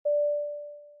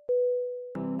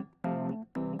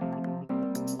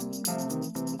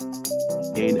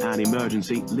In an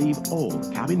emergency, leave all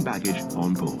cabin baggage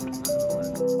on board.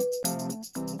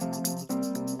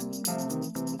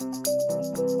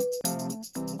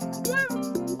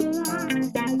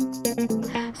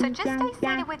 So just stay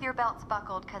seated with your belts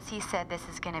buckled because he said this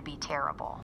is going to be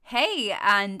terrible. Hey,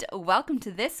 and welcome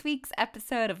to this week's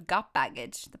episode of Got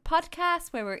Baggage, the podcast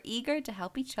where we're eager to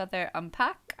help each other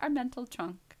unpack our mental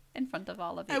trunk in front of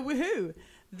all of you. Woohoo!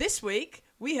 This week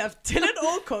we have Dylan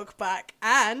Alcock back,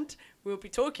 and we'll be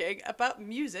talking about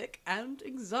music and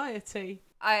anxiety.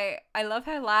 I love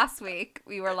how last week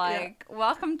we were like,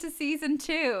 welcome to season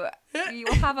 2. You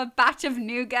will have a batch of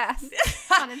new guests.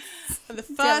 And the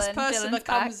first person Dylan's that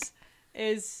comes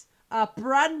is a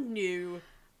brand new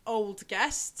old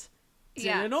guest,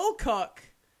 Dylan Alcock.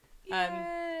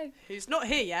 Yay. Who's not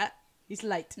here yet. He's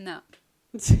late. No.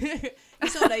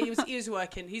 He's not late. He was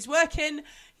working. He's working.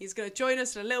 He's going to join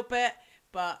us in a little bit,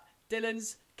 but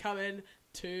Dylan's coming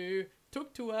to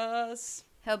talk to us.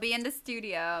 He'll be in the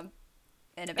studio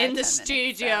in about 10 In the minutes,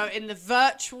 studio, so. in the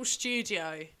virtual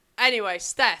studio. Anyway,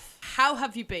 Steph, how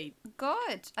have you been?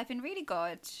 Good. I've been really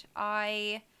good.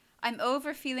 I'm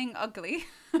over feeling ugly.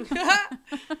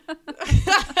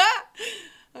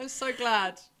 I'm so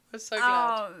glad.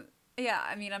 Yeah,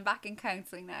 I mean, I'm back in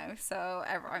counselling now, so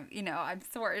I'm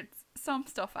sorted some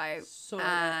stuff out,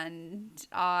 and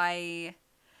I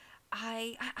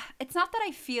it's not that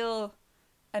I feel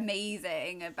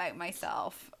amazing about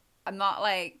myself. I'm not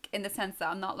like, in the sense that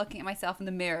I'm not looking at myself in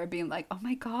the mirror being like, oh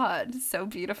my god, so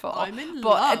beautiful. I'm in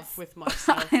love with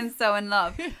myself. I'm so in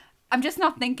love. I'm just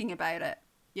not thinking about it.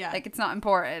 Yeah. Like, it's not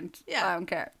important. Yeah. I don't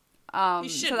care. You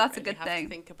So that's really a good have to thing.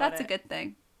 think about That's it. a good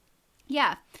thing.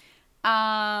 Yeah.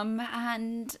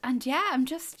 And yeah, I'm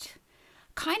just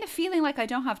kind of feeling like I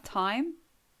don't have time,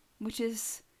 which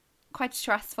is quite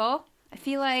stressful. I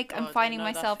feel like I'm God, I finding know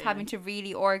that myself feeling. having to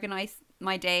really organize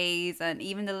my days, and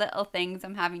even the little things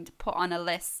I'm having to put on a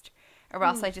list, or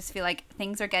else I just feel like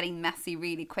things are getting messy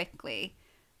really quickly.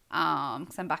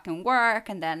 Because I'm back in work,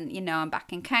 and then, I'm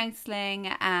back in counselling,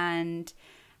 and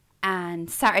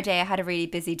Saturday I had a really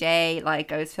busy day.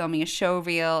 Like, I was filming a show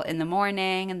reel in the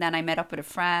morning, and then I met up with a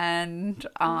friend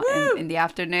in the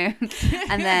afternoon.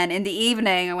 And then in the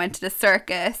evening I went to the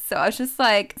circus. So I was just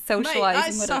like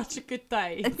socializing. Mate, that's such a good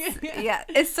day.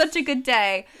 It's such a good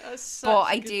day. But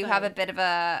I do have a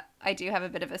a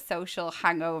bit of a social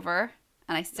hangover,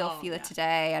 and I still feel it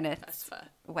today, and it's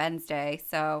Wednesday.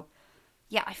 So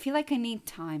yeah, I feel like I need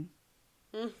time.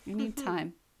 I need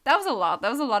time. That was a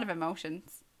lot of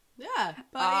emotions. Yeah,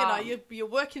 but you're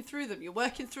working through them. You're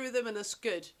working through them, and it's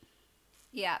good.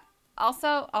 Yeah.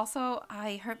 Also,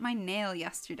 I hurt my nail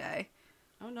yesterday.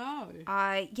 Oh no.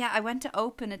 I went to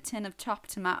open a tin of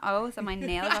chopped tomatoes, and my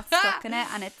nail got stuck in it,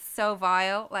 and it's so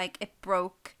vile. Like, it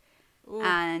broke. Ooh.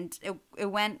 And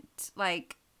it went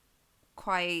like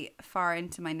quite far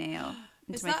into my nail,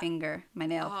 into my finger, my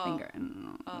nail finger.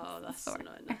 Oh, that's sore.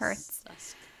 annoying. It hurts.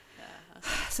 That's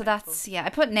So that's I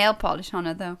put nail polish on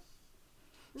it though.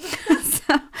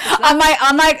 So,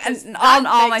 on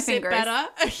all my fingers. Better.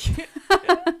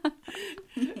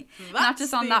 Not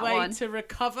just on that way one. To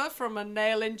recover from a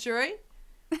nail injury.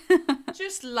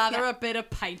 Just lather a bit of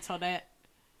paint on it.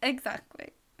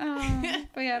 Exactly.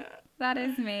 But yeah, that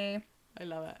is me. I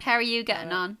love it. How are you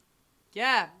getting on?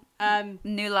 Yeah.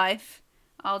 New life.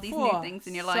 All these new things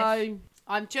in your life. So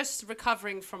I'm just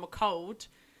recovering from a cold,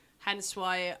 hence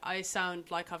why I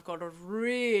sound like I've got a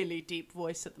really deep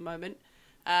voice at the moment.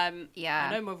 Yeah.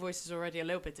 I know my voice is already a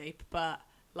little bit deep, but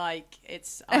like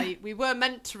we were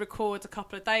meant to record a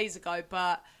couple of days ago,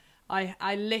 but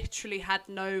I literally had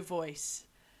no voice.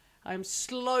 I'm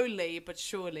slowly but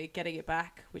surely getting it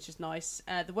back, which is nice.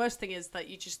 The worst thing is that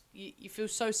you feel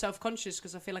so self-conscious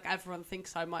because I feel like everyone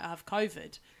thinks I might have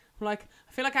COVID. I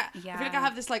feel like I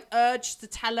have this like urge to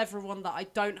tell everyone that I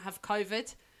don't have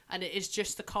COVID and it is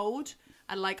just the cold,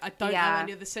 and like I don't know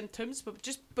any of the symptoms,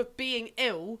 but being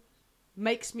ill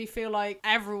makes me feel like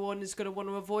everyone is going to want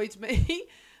to avoid me.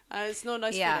 It's not a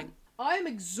nice feeling. I'm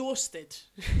exhausted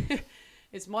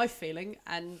is my feeling,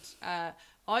 and I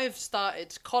have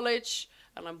started college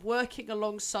and I'm working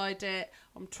alongside it.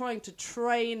 I'm trying to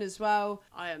train as well.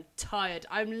 I am tired.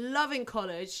 I'm loving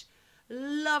college,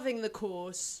 loving the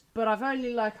course, but I'm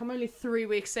only 3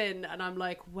 weeks in, and I'm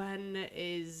like, when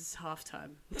is half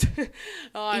time?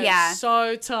 I'm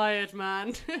so tired,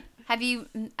 man. Have you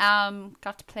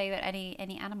got to play with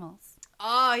any animals?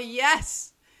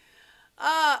 Yes.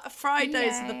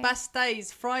 Fridays are the best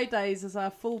days. Fridays is our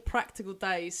full practical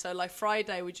days. So like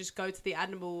Friday, we just go to the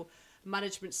animal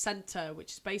management center,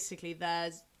 which is basically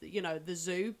the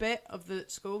zoo bit of the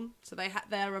school. So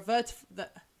they're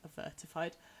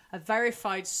a a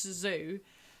verified zoo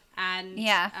and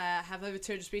have over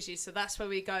 200 species. So that's where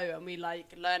we go and we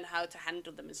like learn how to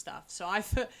handle them and stuff. So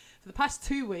for the past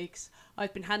 2 weeks,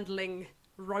 I've been handling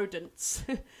rodents.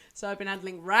 So I've been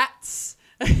handling rats,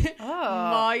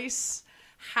 mice,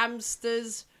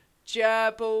 hamsters,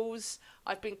 gerbils.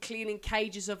 I've been cleaning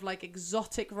cages of like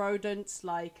exotic rodents,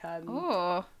 like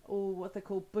what they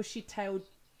call bushy-tailed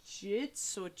jids,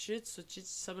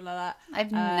 something like that. I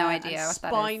have no idea and what that is.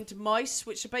 spined mice,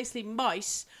 which are basically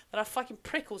mice that have fucking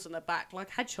prickles on their back, like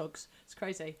hedgehogs. It's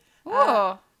crazy.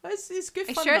 It's good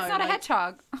fun. Are you sure it's though, not a like-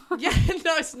 hedgehog? Yeah,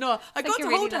 no, it's not. I got like to a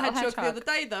really hold a little hedgehog the hedgehog. other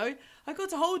day, though. I got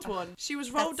to hold one. She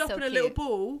was rolled That's up so in a little cute.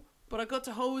 ball, but I got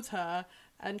to hold her,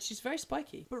 and she's very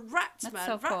spiky. But rats, That's man,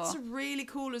 so rats cool. are really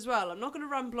cool as well. I'm not going to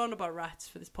ramble on about rats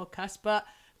for this podcast, but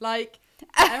like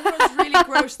everyone's really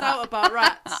grossed out about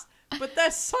rats, but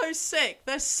they're so sick.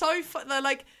 They're so fun. They're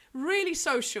like really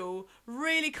social,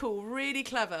 really cool, really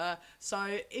clever.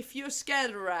 So if you're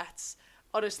scared of rats,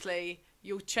 honestly,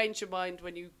 you'll change your mind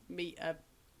when you meet a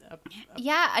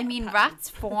Yeah, I mean, pattern. rats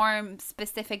form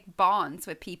specific bonds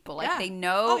with people. Like Yeah. they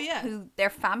know Oh, yeah. who their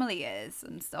family is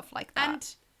and stuff like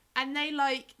that. And they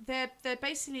like they're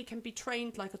basically can be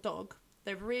trained like a dog.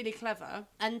 They're really clever,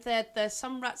 and there's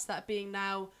some rats that are being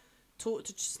now taught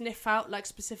to sniff out like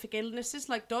specific illnesses,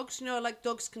 like dogs. You know, like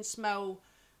dogs can smell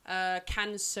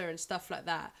cancer and stuff like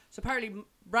that. So apparently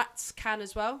rats can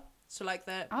as well. So like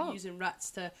they're using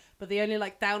rats to, but the only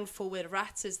like downfall with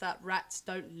rats is that rats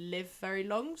don't live very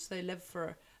long. So they live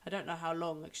for I don't know how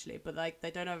long actually, but like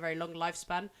they don't have a very long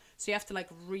lifespan. So you have to like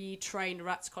retrain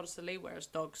rats constantly, whereas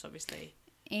dogs obviously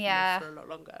Yeah. live for a lot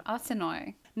longer. Oh, that's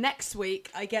annoying. Next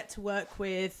week I get to work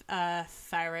with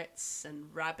ferrets and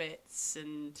rabbits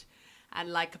and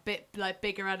like a bit like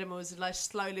bigger animals, and like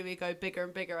slowly we go bigger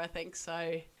and bigger, I think.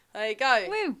 So there you go.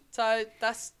 Woo. So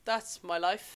that's my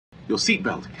life. Your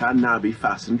seatbelt can now be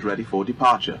fastened ready for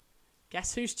departure.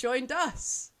 Guess who's joined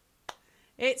us?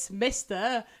 It's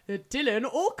Mr. Dylan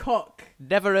Alcock.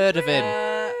 Never heard of him.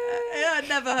 Yeah,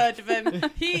 never heard of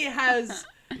him. He has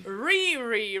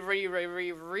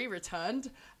returned.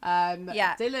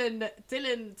 Yeah. Dylan,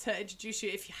 to introduce you,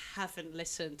 if you haven't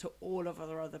listened to all of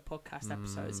our other podcast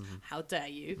episodes, how dare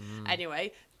you?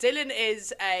 Anyway, Dylan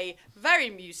is a very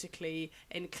musically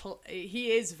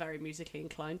he is very musically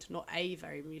inclined, not a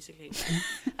very musically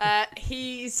inclined.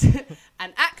 He's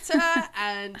an actor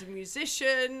and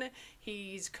musician.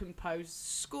 He's composed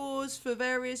scores for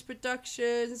various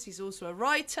productions. He's also a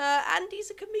writer and he's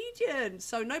a comedian.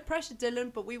 So no pressure,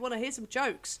 Dylan, but we want to hear some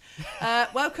jokes.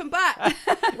 Welcome back.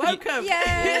 Welcome.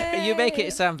 Yay! You make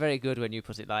it sound very good when you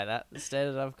put it like that.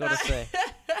 Instead, I've got to say,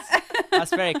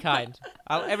 that's very kind.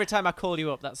 Every time I call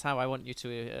you up, that's how I want you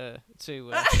to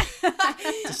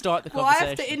start the Well, I conversation.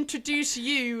 have to introduce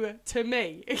you to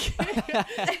me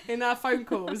in our phone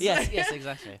calls. Yes,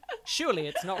 exactly. Surely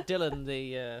it's not Dylan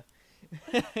the.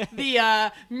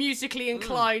 The musically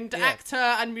inclined yeah. actor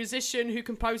and musician who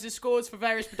composes scores for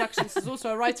various productions is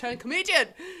also a writer and comedian.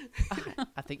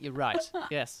 I think you're right.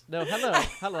 Yes. No. Hello.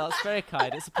 That's very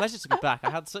kind. It's a pleasure to be back. I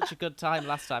had such a good time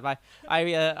last time.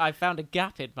 I found a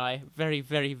gap in my very,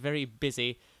 very, very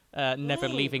busy, never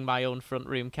leaving my own front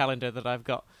room calendar that I've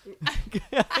got.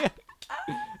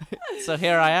 So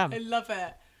here I am. I love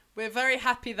it. We're very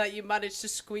happy that you managed to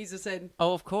squeeze us in.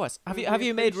 Oh, of course. Have We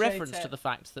you made appreciate reference it. to the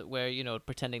fact that we're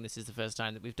pretending this is the first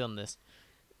time that we've done this?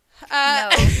 No,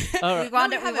 Oh, we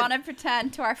want we to haven't.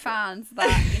 pretend to our fans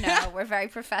that we're very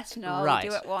professional. Right. We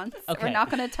do it once. Okay. We're not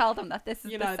going to tell them that this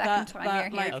is You the know, second time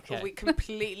you're here. like, Okay. we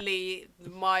completely,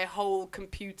 my whole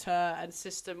computer and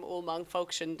system all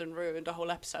malfunctioned and ruined a whole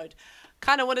episode.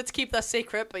 Kind of wanted to keep that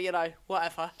secret, but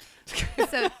whatever.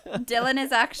 So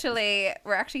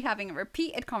we're actually having a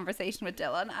repeated conversation with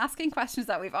Dylan, asking questions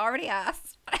that we've already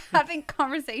asked, having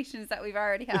conversations that we've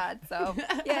already had. So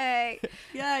yay,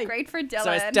 Yay. great for Dylan.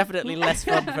 So it's definitely less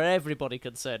fun for everybody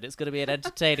concerned. It's going to be an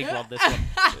entertaining one, this one.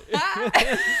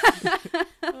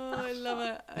 Oh, I love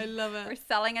it. I love We're it.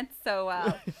 selling it so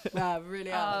well. Wow,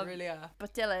 really are, Um, really are.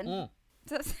 But Dylan, Mm.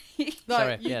 No,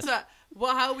 Sorry, you yes.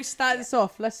 how are we starting this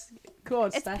off? Let's go on,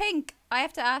 it's Steph. pink. I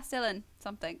have to ask Dylan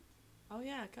something. Oh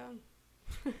yeah, go on.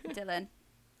 Dylan,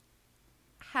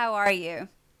 how are you?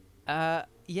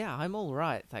 Yeah, I'm all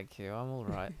right, thank you. I'm all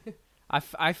right.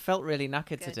 I felt really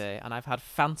knackered Good. today, and I've had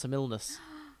phantom illness.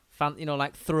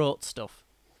 Like throat stuff.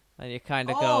 And you kind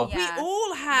of Oh, go... Yeah. we all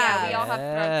Yeah, have. we all have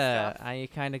throat stuff. And you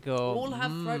kind of go... all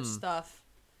have throat stuff.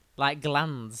 Like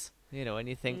glands, and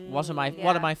you think, what am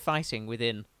Yeah. I fighting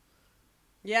within?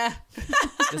 Yeah.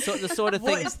 The sort of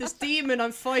thing... What is this demon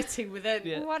I'm fighting within?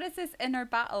 Yeah. What is this inner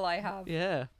battle I have?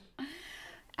 Yeah.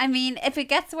 I mean, if it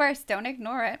gets worse, don't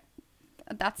ignore it.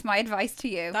 That's my advice to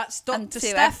you. That's And Dr. to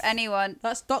Steph. anyone.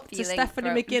 That's Dr. feeling Stephanie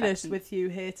throat McGuinness infection. with you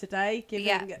here today, giving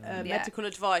Yeah. medical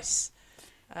advice.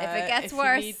 If it gets if you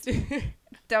worse, need-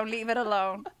 don't leave it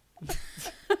alone.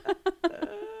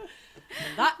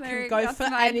 that There can go that's for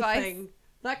my advice. anything.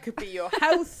 That could be your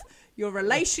health, your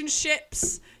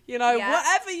relationships, you know, Yeah.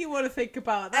 whatever you want to think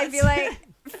about. I feel like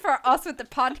for us with the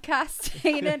podcast,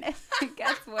 Hayden, if it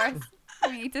gets worse,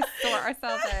 we need to sort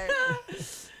ourselves out.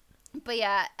 But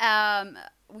yeah,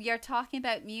 we are talking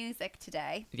about music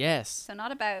today, Yes. so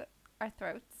not about our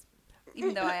throats,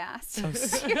 even though I asked.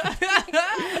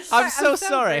 I'm so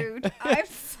sorry. Rude. I'm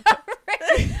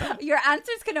sorry. Your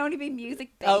answers can only be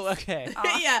music based. Oh, okay.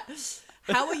 yeah.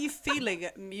 How are you feeling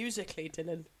musically,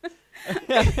 Dylan?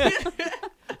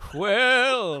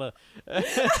 Well,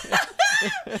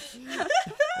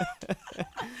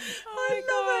 I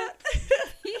love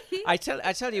it. I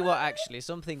tell you what, actually,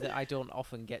 something that I don't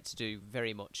often get to do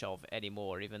very much of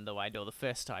anymore, even though I know the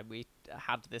first time we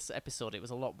had this episode, it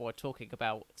was a lot more talking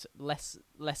about less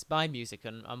my music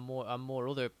and more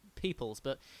other people's,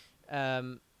 but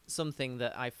something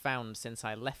that I found since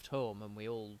I left home and we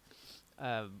all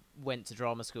went to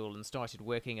drama school and started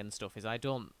working and stuff is I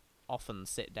don't often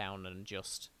sit down and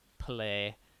just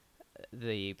play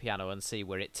the piano and see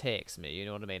where it takes me, you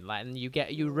know what I mean? Like, and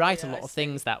you write a lot I of see.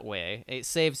 things that way. It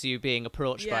saves you being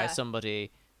approached by Yeah.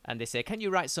 somebody and they say, "Can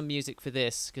you write some music for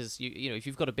this?" Because you know, if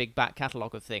you've got a big back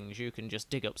catalogue of things, you can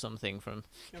just dig up something from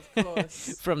Of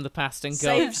course. from the past and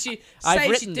go. Saves you, I've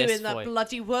saves written you this doing for that you.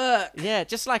 bloody work. Yeah,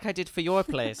 just like I did for your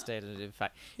place, David, in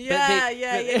fact. Yeah.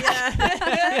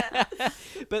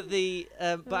 But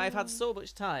I've had so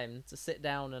much time to sit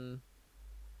down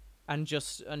and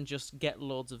just get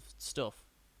loads of stuff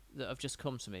that have just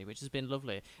come to me, which has been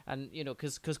lovely. And you know,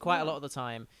 because quite a lot of the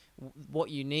time, what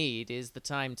you need is the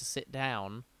time to sit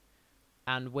down,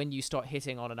 and when you start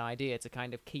hitting on an idea, to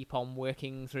kind of keep on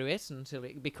working through it until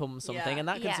it becomes something, Yeah. and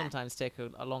that can Yeah. sometimes take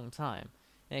a long time.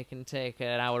 It can take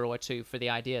an hour or two for the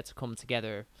idea to come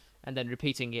together, and then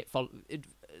repeating it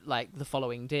like the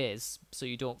following days, so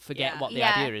you don't forget Yeah. what the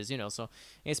Yeah. idea is. You know, so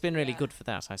it's been really Yeah. good for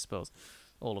that, I suppose.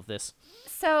 All of this.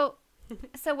 So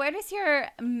where does your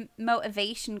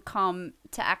motivation come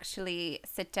to actually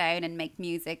sit down and make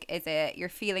music? Is it you're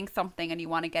feeling something and you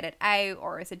want to get it out,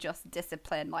 or is it just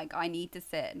discipline, like I need to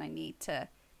sit and I need to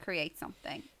create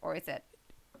something, or is it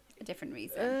a different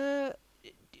reason?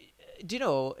 Do you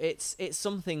know, it's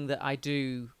something that I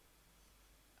do.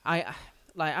 I've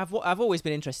always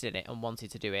been interested in it and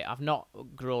wanted to do it. I've not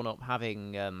grown up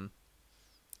having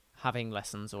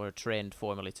lessons or trained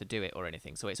formally to do it or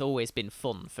anything, so it's always been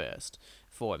fun first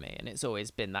for me, and it's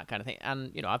always been that kind of thing.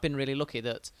 And you know, I've been really lucky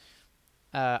that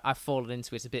I've fallen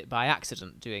into it a bit by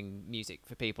accident, doing music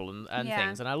for people and Yeah.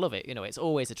 things, and I love it. You know, it's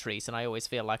always a treat, and I always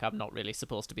feel like I'm not really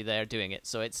supposed to be there doing it,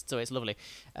 so it's lovely.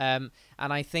 And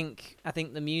I think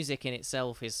the music in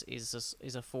itself is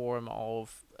a form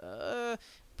of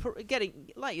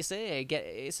getting, like you say,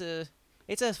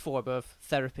 it's a form of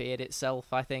therapy in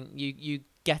itself. I think you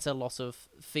get a lot of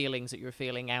feelings that you're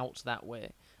feeling out that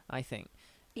way, I think.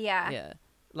 Yeah.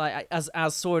 Like, as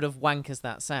sort of wank as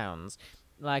that sounds,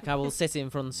 like, I will sit in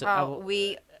front of...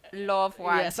 We love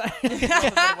wank. Yes. Love a bit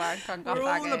of wank on Got We're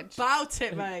all Baggage. about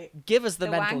it, mate. Give us the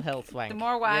The mental wank, health wank. the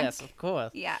more wank. Yes, of course.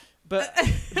 Yeah. But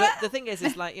the thing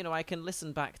is like, you know, I can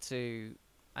listen back to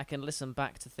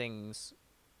things,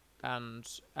 and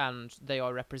they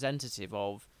are representative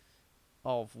of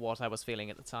what I was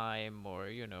feeling at the time, or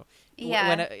you know,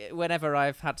 Yeah. whenever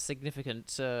I've had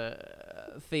significant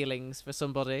feelings for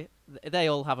somebody, they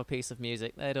all have a piece of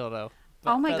music. They don't know.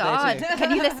 Oh my but they god. do.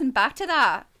 Can you listen back to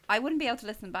that? I wouldn't be able to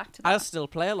listen back to that. I'll still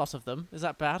play a lot of them. Is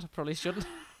that bad? I probably shouldn't.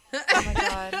 Oh my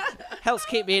god. Helps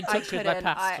keep me in I touch with my couldn't.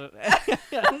 past.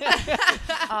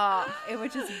 Oh, it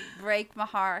would just break my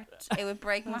heart. It would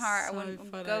break my That's heart. so I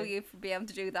wouldn't funny. go you for being able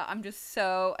to do that. I'm just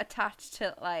so attached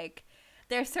to, like,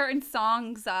 there are certain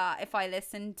songs that if I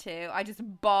listen to, I just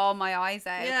bawl my eyes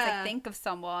out. 'Cause Yeah. I think of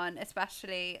someone,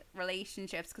 especially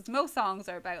relationships, because most songs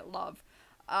are about love.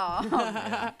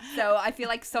 So I feel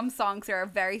like some songs are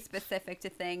very specific to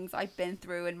things I've been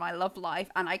through in my love life,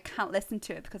 and I can't listen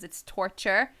to it because it's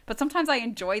torture. But sometimes I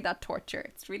enjoy that torture.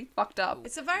 It's really fucked up.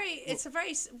 It's a very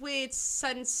weird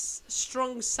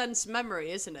strong sense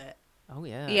memory, isn't it? Oh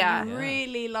yeah. Yeah. You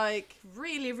really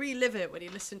relive it when you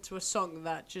listen to a song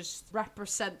that just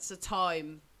represents a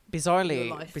time. your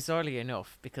life. Bizarrely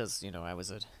enough, because you know I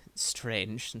was a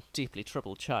strange and deeply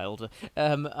troubled child.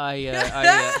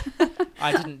 I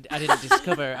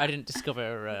didn't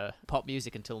discover pop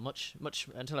music until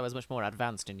until I was much more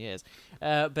advanced in years.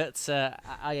 But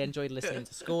I enjoyed listening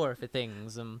to score for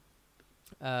things.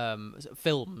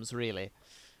 films, really.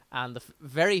 And the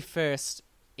very first,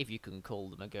 if you can call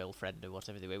them a girlfriend or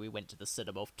whatever, the way we went to the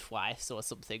cinema twice or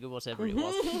something or whatever it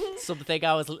was, something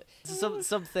I was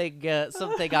something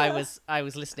I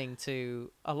was listening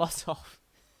to a lot of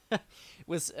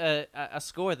was a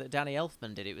score that Danny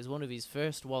Elfman did. It was one of his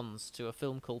first ones to a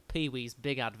film called Pee-wee's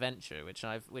Big Adventure, which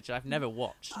I've never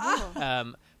watched,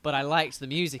 but I liked the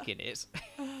music in it,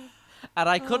 and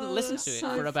I couldn't listen to it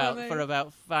so for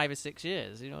about 5 or 6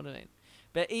 years. You know what I mean?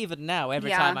 But even now,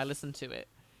 every time I listen to it,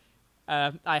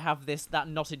 I have that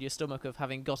knot in your stomach of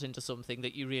having got into something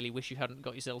that you really wish you hadn't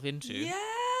got yourself into.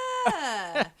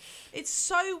 Yeah, it's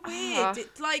so weird.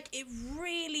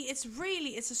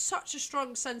 It's such a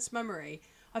strong sense memory.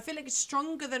 I feel like it's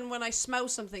stronger than when I smell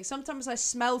something. Sometimes I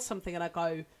smell something and I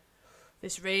go,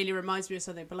 "This really reminds me of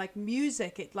something." But like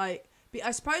music, I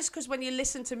suppose because when you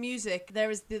listen to music, there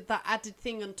is that added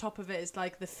thing on top of it is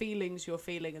like the feelings you're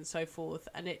feeling and so forth,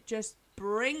 and it just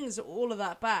brings all of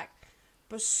that back,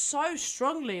 but so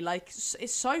strongly. Like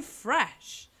it's so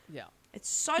fresh. Yeah, it's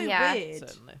so Yeah. weird.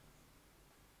 certainly.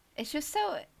 It's just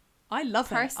so I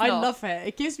love it. personal. I love it.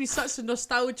 It gives me such a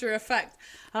nostalgia effect.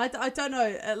 I don't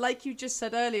know. Like you just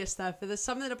said earlier, Steph, there's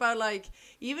something about like,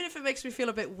 even if it makes me feel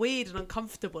a bit weird and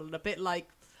uncomfortable and a bit like,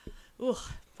 ugh,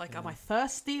 like, am I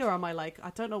thirsty or am I like,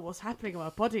 I don't know what's happening in my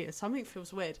body or something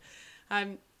feels weird.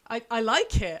 I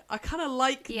like it. I kind of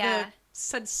like the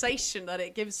sensation that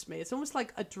it gives me. It's almost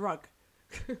like a drug.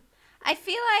 I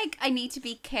feel like I need to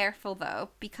be careful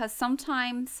though, because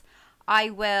sometimes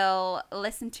I will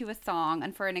listen to a song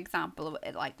and for an example,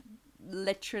 it like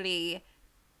literally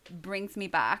brings me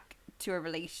back to a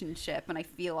relationship and I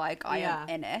feel like I am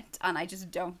in it and I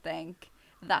just don't think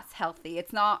that's healthy.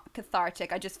 It's not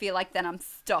cathartic. I just feel like then I'm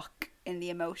stuck in the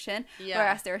emotion. Yeah.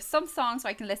 Whereas there are some songs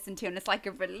where I can listen to and it's like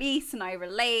a release and I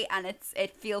relate and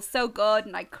it feels so good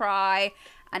and I cry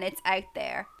and it's out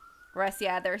there. Whereas,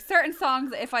 there are certain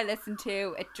songs that if I listen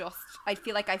to, I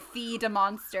feel like I feed a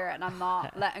monster and I'm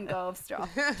not letting go of stuff.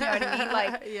 Do you know what I mean?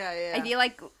 Like, yeah. I feel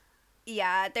like,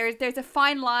 there's a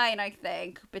fine line, I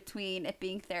think, between it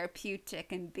being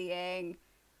therapeutic and being...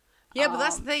 Yeah, but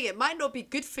that's the thing. It might not be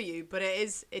good for you, but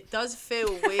it does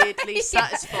feel weirdly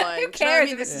satisfying. Who Do you know what I cares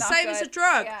mean? if It's it's the not same as a good?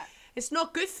 drug. Yeah. It's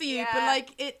not good for you, but Yeah.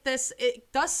 like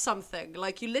it does something.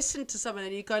 Like you listen to someone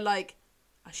and you go like,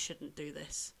 I shouldn't do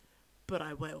this, but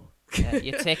I will. Yeah,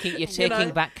 you're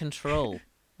taking back control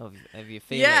of your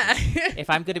feelings. Yeah. If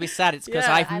I'm going to be sad, it's because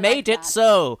Yeah. I've I made like it that.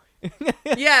 so.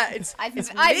 Yeah, I've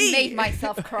me. made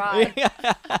myself cry.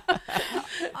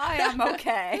 I am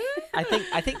okay.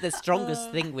 I think the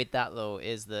strongest thing with that though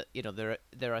is that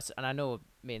there are, and I know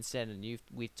me and Stan and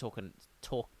we've talking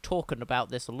about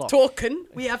this a lot.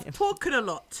 We have talking a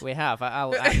lot. We have.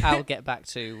 I'll get back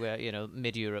to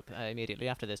mid Europe immediately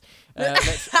after this. But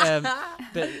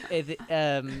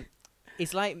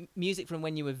it's like music from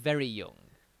when you were very young.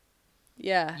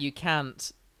 Yeah. You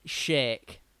can't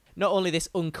shake not only this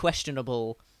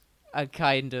unquestionable and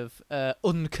kind of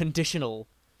unconditional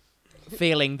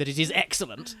feeling that it is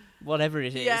excellent, whatever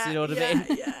it is, you know what I mean?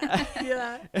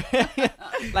 Yeah.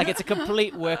 Like it's a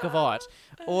complete work of art,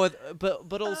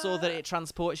 but also that it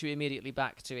transports you immediately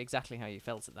back to exactly how you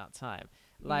felt at that time.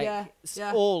 Like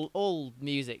all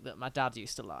music that my dad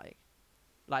used to like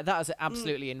that has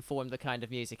absolutely informed the kind of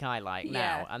music I like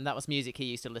now, and that was music he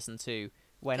used to listen to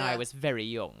when I was very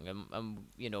young, and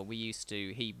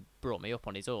he brought me up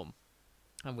on his own,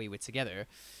 and we were together,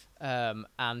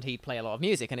 and he'd play a lot of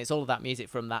music, and it's all of that music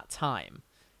from that time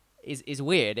is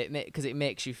weird, because it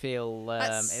makes you feel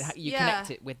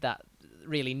connect it with that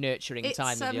really nurturing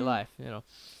time of your life,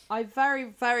 I very,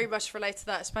 very much relate to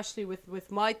that, especially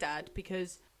with my dad,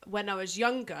 because when I was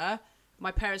younger,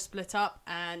 my parents split up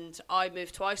and I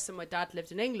moved to Iceland. My dad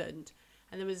lived in England,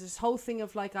 and there was this whole thing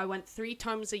of like I went 3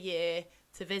 times a year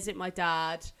to visit my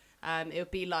dad. It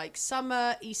would be like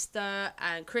summer, Easter,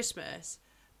 and Christmas.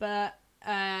 But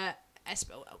at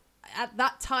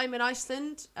that time in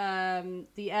Iceland,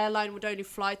 the airline would only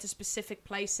fly to specific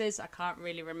places. I can't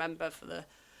really remember for the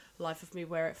life of me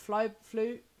where it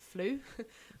flew.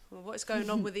 Well, what's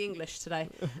going on with the English today?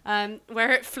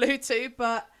 Where it flew to,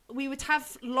 but we would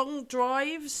have long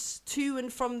drives to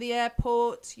and from the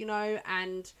airport,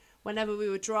 and whenever we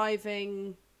were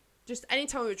driving, just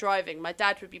anytime we were driving, my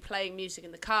dad would be playing music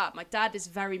in the car. My dad is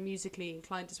very musically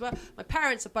inclined as well. My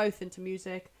parents are both into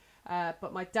music,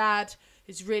 but my dad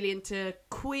is really into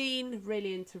Queen,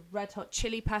 really into Red Hot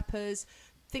Chili Peppers,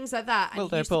 things like that. Well,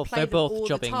 and he used to play they're them all both the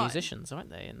jobbing time. musicians, aren't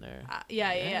they? In their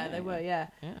They were,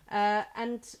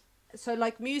 and so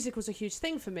like music was a huge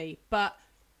thing for me,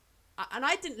 and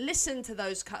I didn't listen to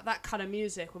that kind of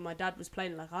music when my dad was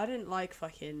playing. Like I didn't like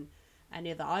fucking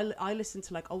any of that. I listen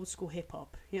to like old school hip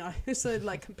hop, you know, so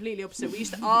like completely opposite. We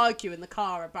used to argue in the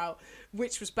car about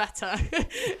which was better,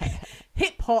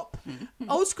 hip hop,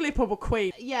 old school hip hop or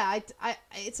Queen. Yeah,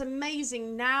 it's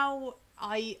amazing now.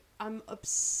 I'm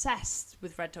obsessed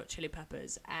with Red Hot Chili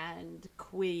Peppers and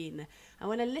Queen, and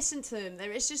when I listen to them,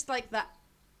 there is just like that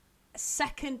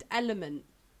second element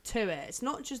to it. It's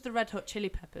not just the Red Hot Chili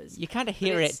Peppers. You kind of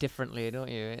hear it differently, don't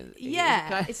you?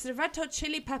 It's the Red Hot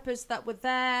Chili Peppers that were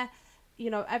there, you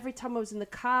know, every time I was in the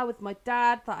car with my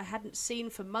dad that I hadn't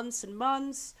seen for months and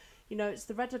months. You know, it's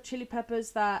the Red Hot Chili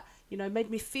Peppers that, you know,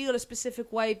 made me feel a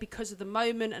specific way because of the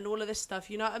moment and all of this stuff.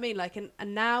 You know what I mean? Like, and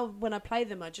now when I play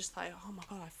them, I just like, oh my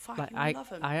God, I fucking love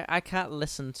them. I can't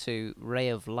listen to Ray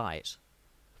of Light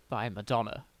by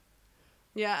Madonna.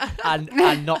 Yeah.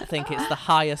 and not think it's the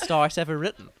highest art ever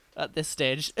written at this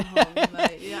stage. Oh,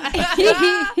 mate,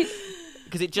 yeah.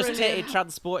 Because it just it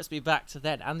transports me back to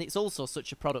then, and it's also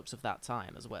such a product of that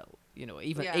time as well. You know,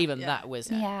 that was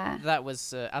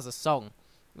as a song,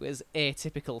 it was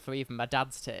atypical for even my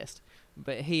dad's taste,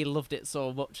 but he loved it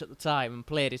so much at the time and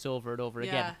played it over and over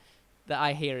again that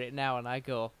I hear it now and I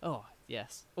go, oh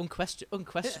yes,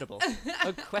 unquestionable,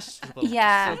 unquestionable.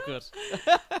 Yeah, so good.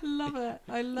 Love it.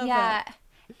 I love it. Yeah.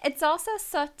 It's also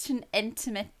such an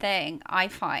intimate thing, I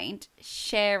find,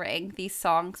 sharing these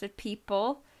songs with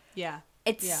people. Yeah.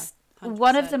 It's 100%.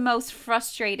 one of the most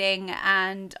frustrating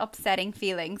and upsetting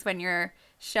feelings when you're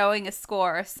showing a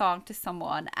score or a song to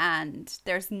someone and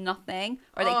there's nothing,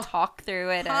 or they talk through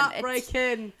it, and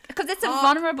heartbreaking. Because it's a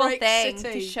vulnerable thing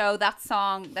City. to show that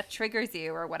song that triggers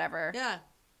you or whatever. Yeah.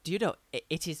 Do you know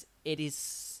it is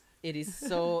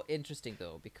so interesting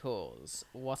though, because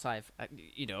what I've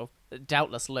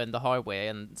doubtless learned the hard way,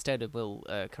 and Stella will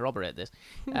corroborate this,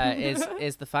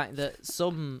 is the fact that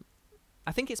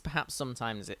I think it's perhaps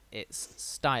sometimes it's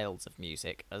styles of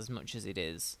music as much as it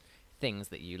is things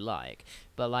that you like,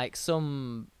 but like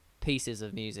some pieces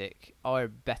of music are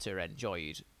better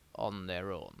enjoyed on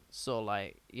their own. So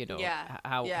like, you know,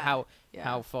 how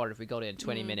far have we got in?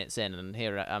 20 minutes in, and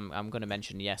here I'm going to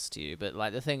mention Yes to You, but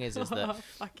like the thing is that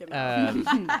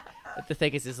the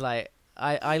thing is like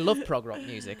I love prog rock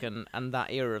music and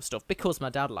that era of stuff because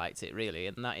my dad liked it really,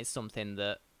 and that is something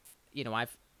that, you know,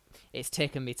 it's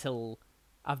taken me till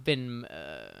I've been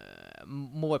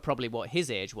more probably what his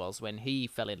age was when he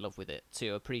fell in love with it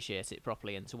to appreciate it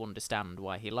properly and to understand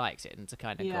why he liked it and to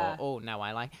kind of go, oh, now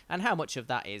I like, and how much of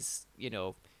that is, you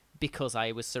know, because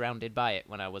I was surrounded by it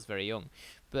when I was very young.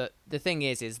 But the thing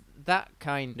is that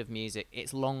kind of music,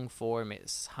 it's long form,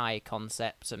 it's high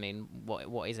concept. I mean,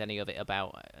 what is any of it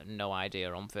about? No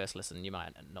idea. On first listen, you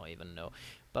might not even know.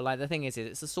 But like the thing is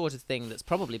it's the sort of thing that's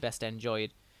probably best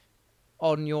enjoyed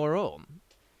on your own.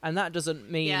 And that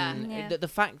doesn't mean that the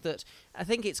fact that I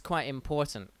think it's quite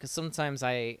important, because sometimes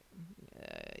I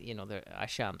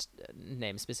shan't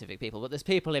name specific people, but there's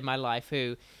people in my life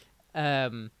who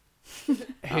their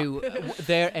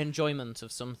enjoyment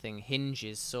of something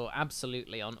hinges so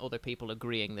absolutely on other people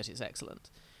agreeing that it's excellent.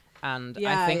 And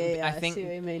I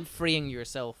think freeing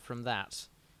yourself from that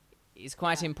is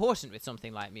quite important with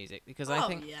something like music, because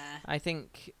I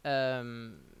think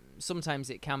sometimes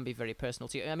it can be very personal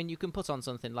to you. I mean, you can put on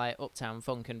something like Uptown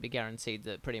Funk and be guaranteed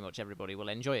that pretty much everybody will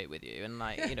enjoy it with you, and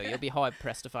like, you know, you'll be hard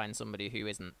pressed to find somebody who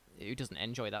doesn't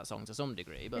enjoy that song to some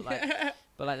degree. But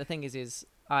like the thing is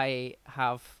I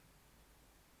have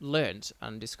learnt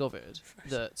and discovered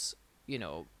that, you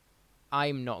know,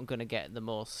 I'm not going to get the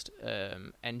most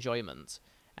enjoyment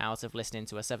out of listening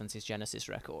to a 70s Genesis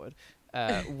record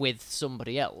with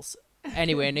somebody else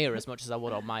anywhere near as much as I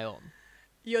would on my own.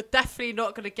 You're definitely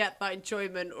not going to get that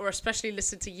enjoyment, or especially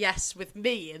listen to Yes with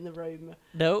me in the room.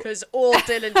 No. Because all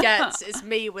Dylan gets is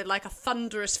me with like a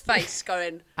thunderous face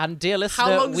going, and dear listener,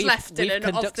 how long's left,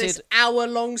 Dylan, of this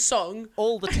hour-long song?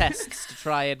 All the tests to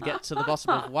try and get to the bottom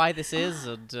of why this is,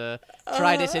 and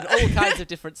tried it in all kinds of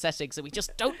different settings, and we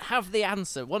just don't have the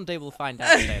answer. One day we'll find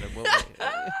out, Taylor, won't we?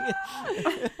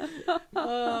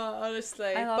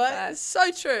 Honestly. I love but that. it's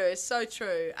so true. It's so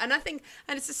true. And I think,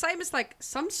 and it's the same as like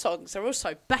some songs are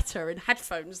also better in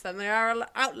headphones than they are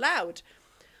out loud.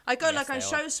 I go, Yes, like, I they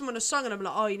show are. someone a song and I'm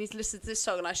like, oh, you need to listen to this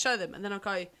song, and I show them, and then I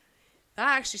go,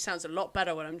 that actually sounds a lot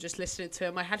better when I'm just listening to it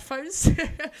in my headphones.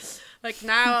 Like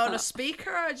now on a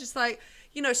speaker, I just like,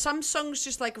 you know, some songs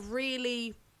just like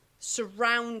really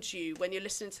surround you when you're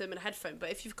listening to them in a headphone, but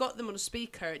if you've got them on a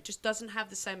speaker, it just doesn't have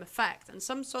the same effect, and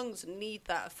some songs need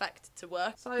that effect to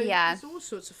work. So there's all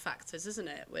sorts of factors, isn't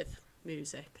it, with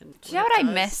music? And Do you know what I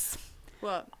miss?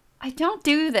 What? I don't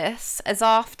do this as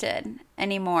often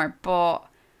anymore, but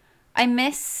I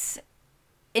miss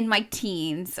in my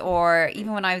teens or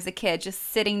even when I was a kid, just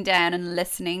sitting down and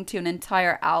listening to an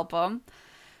entire album.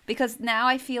 Because now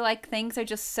I feel like things are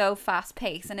just so fast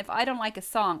paced. And if I don't like a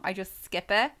song, I just skip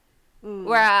it.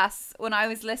 Whereas when I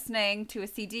was listening to a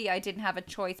CD, I didn't have a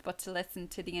choice but to listen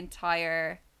to the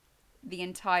entire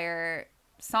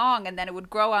song, and then it would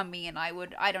grow on me, and I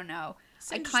don't know.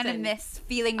 I kind of miss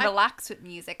feeling relaxed with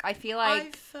music. I feel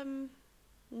like I've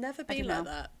never been like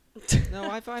that.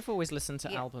 No, I've always listened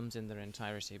to albums in their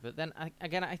entirety, but then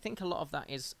I think a lot of that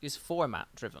is format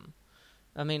driven.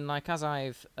 I mean, like, as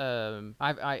I've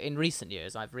in recent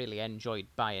years, I've really enjoyed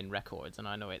buying records, and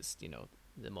I know it's, you know,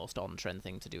 the most on-trend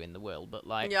thing to do in the world, but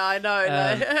like... Yeah, I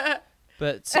know.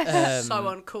 But so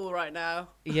uncool right now.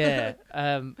 Yeah,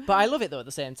 but I love it though at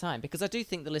the same time, because I do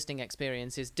think the listening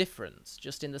experience is different,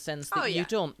 just in the sense that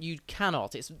you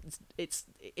cannot. It's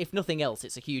if nothing else,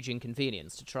 it's a huge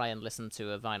inconvenience to try and listen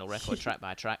to a vinyl record track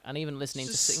by track, and even listening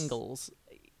to singles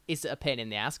is a pain in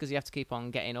the ass because you have to keep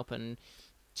on getting up and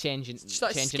changing it,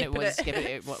 skipping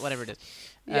it, whatever it is.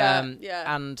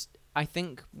 Yeah. And I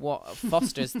think what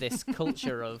fosters this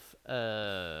culture of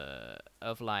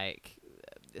like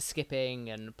skipping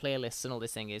and playlists and all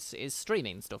this thing is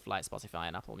streaming stuff like Spotify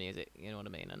and Apple Music, you know what I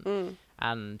mean?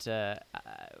 And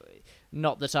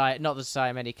not that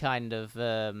I'm any kind of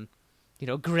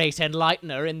great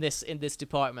enlightener in this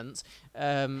department.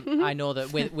 I know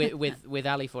that with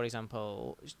Ali, for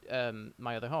example,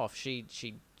 my other half,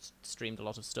 she streamed a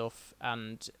lot of stuff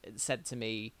and said to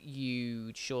me,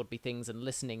 you should be things and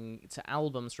listening to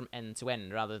albums from end to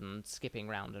end rather than skipping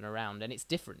round and around. And it's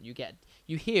different. You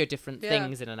hear different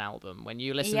things in an album when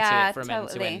you listen to it from end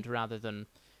to end rather than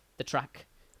the track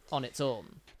on its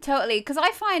own. Totally, because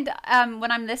I find when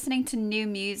I'm listening to new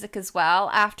music as well,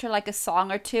 after like a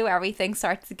song or two, everything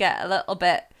starts to get a little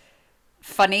bit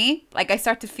funny. Like I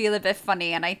start to feel a bit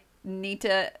funny, and I need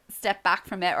to step back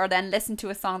from it, or then listen to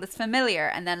a song that's familiar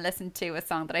and then listen to a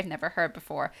song that I've never heard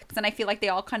before, because then I feel like they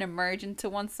all kind of merge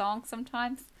into one song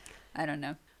sometimes. I don't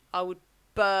know. I would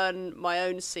burn my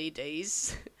own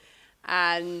CDs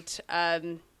and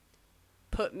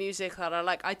put music that I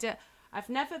like. I've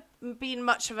never been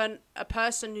much of a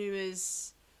person who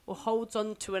is or holds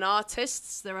on to an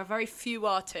artist. There are very few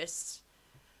artists.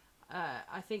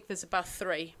 I think there's about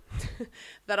 3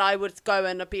 that I would go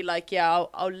and be like, yeah,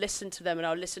 I'll listen to them, and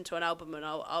I'll listen to an album, and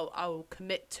I'll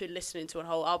commit to listening to a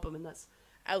whole album, and that's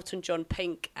Elton John,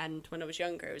 Pink, and when I was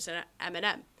younger, it was an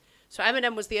Eminem. So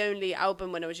Eminem was the only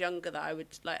album when I was younger that I would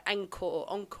like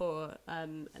Encore,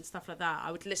 and stuff like that.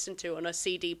 I would listen to on a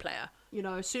CD player. You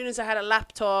know, as soon as I had a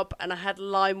laptop and I had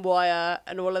LimeWire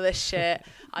and all of this shit,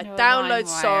 I'd download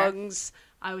songs.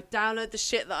 I would download the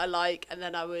shit that I like, and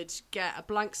then I would get a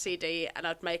blank CD and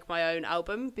I'd make my own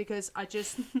album, because I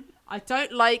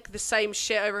don't like the same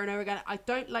shit over and over again. I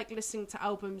don't like listening to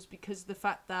albums because of the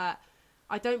fact that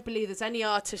I don't believe there's any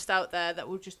artist out there that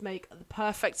will just make the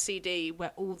perfect CD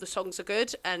where all the songs are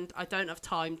good, and I don't have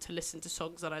time to listen to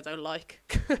songs that I don't like.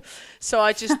 So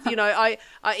I just, I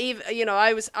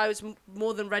was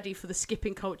more than ready for the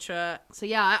skipping culture. So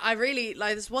yeah, I really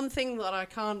like. There's one thing that I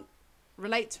can't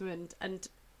relate to,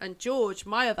 and George,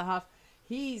 my other half,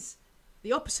 he's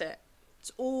the opposite.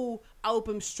 It's all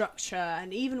album structure,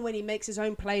 and even when he makes his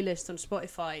own playlist on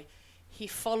Spotify, he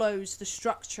follows the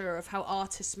structure of how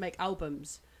artists make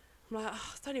albums. I'm like, I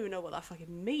don't even know what that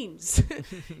fucking means.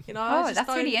 That's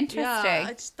really interesting. Yeah,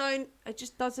 it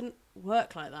just doesn't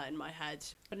work like that in my head.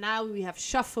 But now we have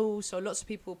shuffle, so lots of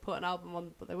people put an album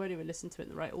on, but they won't even listen to it in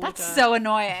the right order. That's so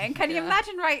annoying. Can you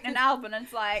imagine writing an album and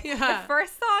it's like, the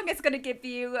first song is going to give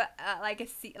you like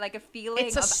a feeling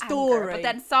it's a of story. anger, but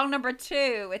then song number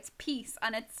 2, it's peace,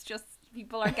 and it's just,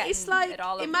 people are getting it's like, it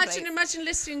all over imagine the place.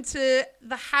 listening to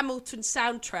the Hamilton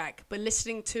soundtrack, but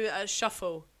listening to it as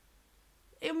shuffle.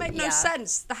 It'll make no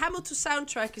sense. The Hamilton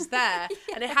soundtrack is there,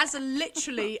 and it has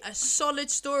literally a solid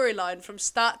storyline from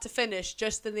start to finish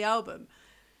just in the album.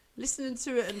 Listening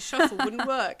to it in shuffle wouldn't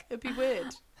work. It'd be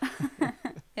weird.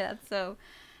 That'd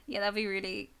be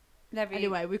really...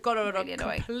 Anyway, we've got on really a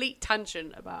complete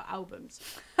tangent about albums.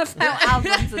 About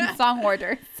albums and song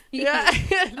orders. Yeah,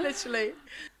 literally.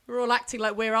 We're all acting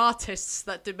like we're artists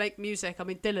that do make music. I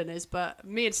mean, Dylan is, but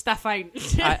me and Steph ain't.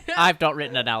 I've not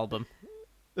written an album.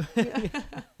 But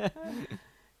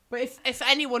if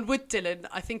anyone would, Dylan,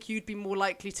 I think you'd be more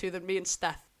likely to than me and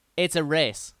Steph. It's a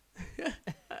race.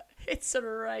 It's a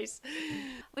race.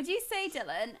 Would you say,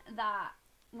 Dylan, that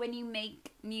when you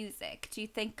make music, do you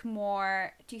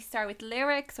start with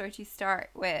lyrics, or do you start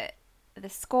with the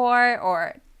score,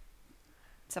 or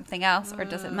something else, or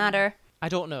does it matter? I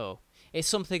don't know. it's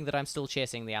something that I'm still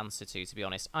chasing the answer to be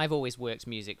honest. I've always worked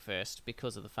music first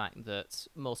because of the fact that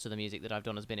most of the music that I've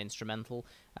done has been instrumental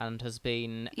and has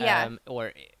been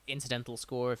or incidental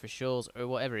score for shows or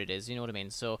whatever it is, you know what I mean?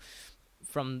 So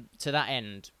to that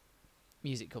end,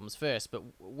 music comes first. But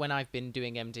when I've been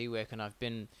doing MD work and I've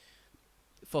been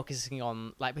focusing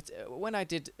on when I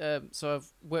did so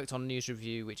I've worked on News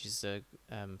Review, which is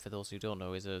for those who don't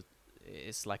know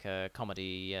it's like a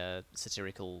comedy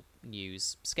satirical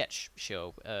news sketch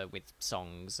show with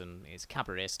songs, and it's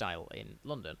cabaret style in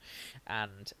London,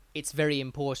 and it's very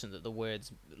important that the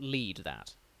words lead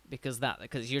that because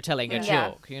you're telling a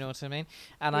joke, you know what I mean?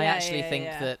 And I actually think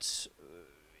that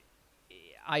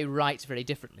I write very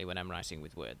differently when I'm writing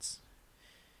with words,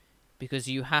 because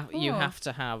you have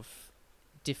to have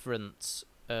different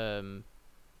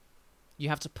you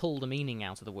have to pull the meaning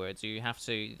out of the words. You have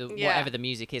to whatever the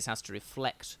music is has to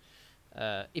reflect.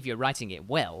 If you're writing it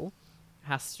well,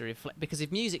 has to reflect. Because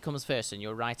if music comes first and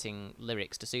you're writing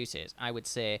lyrics to suit it, I would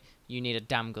say you need a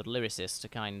damn good lyricist to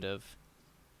kind of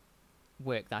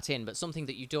work that in. But something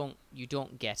that you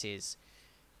don't get is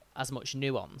as much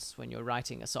nuance when you're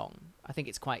writing a song. I think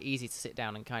it's quite easy to sit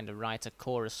down and kind of write a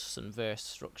chorus and verse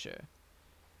structure.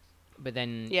 But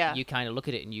then you kind of look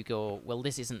at it and you go, well,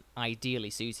 this isn't ideally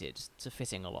suited to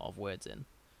fitting a lot of words in,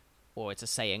 or to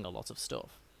saying a lot of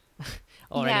stuff.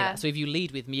 Or any of that. So if you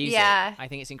lead with music, I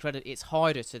think it's incredible. It's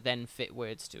harder to then fit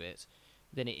words to it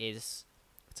than it is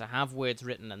to have words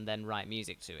written and then write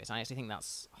music to it. I actually think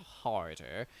that's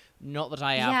harder. Not that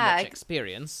I have much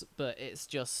experience, but it's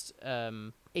just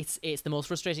it's the most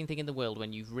frustrating thing in the world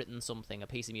when you've written something, a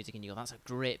piece of music, and you go, that's a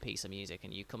great piece of music,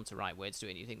 and you come to write words to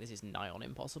it and you think this is nigh on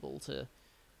impossible to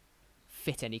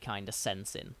fit any kind of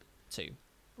sense in to.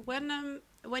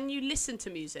 When you listen to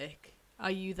music, are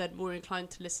you then more inclined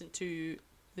to listen to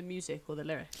the music or the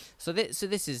lyrics? So this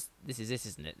is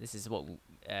isn't it? This is what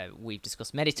we've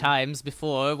discussed many times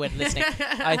before when listening.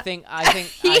 I think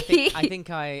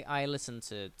I listen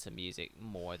to music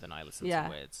more than I listen to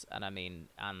words, and I mean,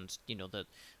 and you know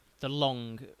the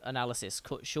long analysis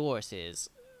cut short is,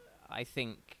 I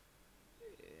think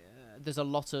there's a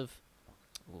lot of.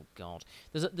 Oh God,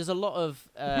 there's a lot of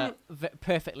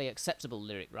perfectly acceptable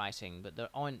lyric writing, but there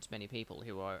aren't many people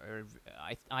who are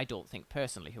I don't think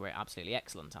personally who are absolutely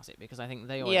excellent at it, because I think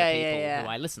they are the people who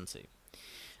I listen to.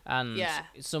 And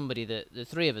somebody that the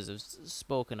three of us have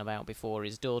spoken about before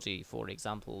is Dodie, for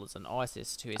example, as an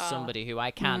artist, who is somebody who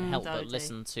I can't help but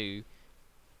listen to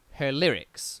her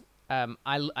lyrics.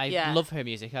 I love her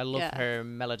music. I love her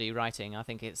melody writing. I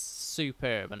think it's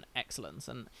superb and excellent,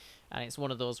 and it's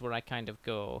one of those where I kind of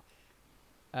go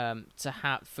to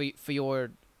have for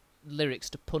your lyrics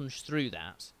to punch through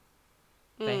that,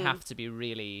 they have to be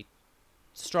really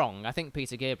strong. I think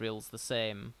Peter Gabriel's the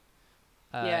same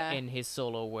in his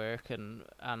solo work and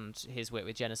his work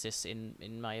with Genesis,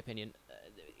 in my opinion.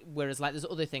 Whereas like there's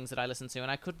other things that I listen to and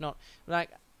I could not like.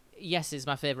 Yes is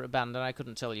my favourite band, and I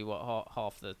couldn't tell you what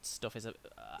half the stuff is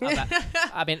about.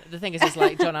 I mean, the thing is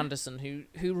like John Anderson,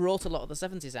 who wrote a lot of the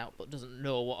 70s out, but doesn't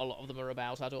know what a lot of them are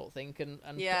about, I don't think,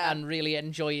 and really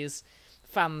enjoys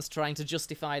fans trying to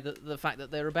justify the fact that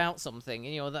they're about something.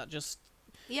 You know, that just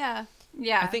I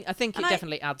think it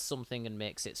definitely adds something and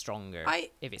makes it stronger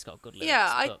if it's got good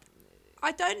lyrics.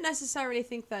 I don't necessarily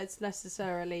think that it's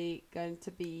necessarily going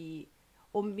to be,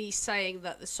 or me saying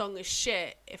that the song is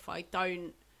shit if I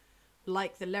don't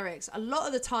like the lyrics. A lot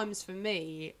of the times for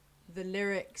me, the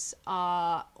lyrics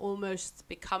are almost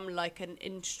become like an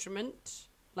instrument,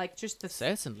 like just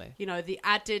certainly, you know, the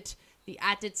added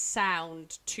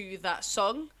sound to that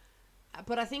song.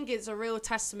 But I think it's a real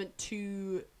testament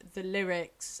to the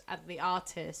lyrics and the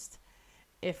artist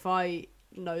if I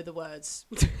know the words.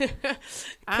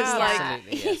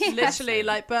 Absolutely, yes. Literally,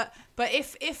 like, but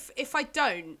if I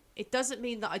don't, it doesn't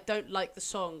mean that I don't like the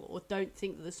song or don't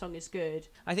think that the song is good.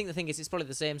 I think the thing is, it's probably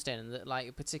the same, Stan, that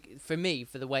like for me,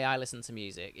 for the way I listen to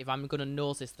music, if I'm going to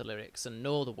notice the lyrics and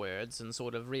know the words and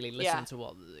sort of really listen to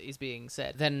what is being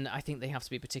said, then I think they have to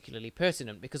be particularly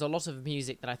pertinent, because a lot of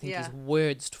music that I think is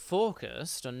words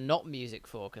focused and not music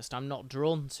focused, I'm not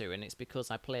drawn to, and it's because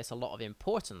I place a lot of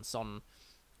importance on.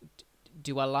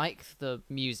 Do I like the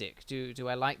music? Do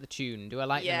I like the tune? Do I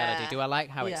like the melody? Do I like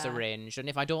how it's arranged? And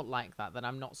if I don't like that, then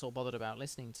I'm not so bothered about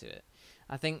listening to it.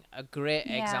 I think a great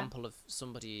example of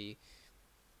somebody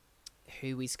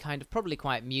who is kind of probably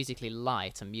quite musically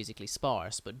light and musically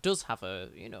sparse, but does have a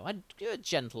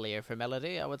gentle ear for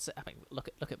melody. I would say. I mean, look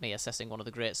at me assessing one of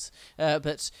the greats,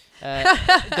 but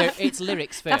it's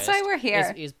lyrics first. That's why we're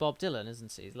here. Is Bob Dylan,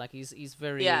 isn't he? Like he's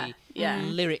very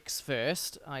lyrics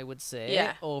first, I would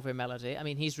say, over melody. I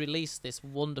mean, he's released this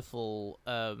wonderful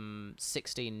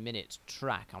 16-minute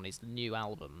track on his new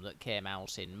album that came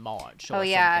out in March or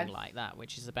something like that,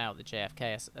 which is about the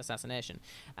JFK assassination,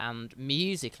 and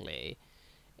musically.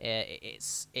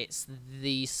 It's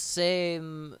the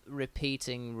same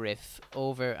repeating riff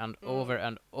over and over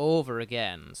and over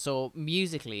again. So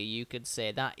musically, you could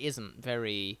say that isn't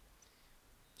very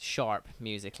sharp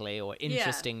musically or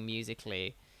interesting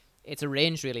musically. It's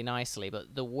arranged really nicely,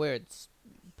 but the words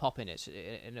pop in it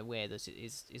in a way that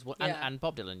is what. And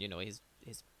Bob Dylan, his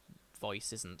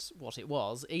voice isn't what it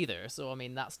was either. So I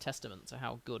mean, that's testament to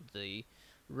how good the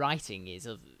writing is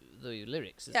of the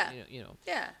lyrics.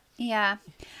 Yeah.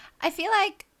 I feel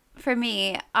like for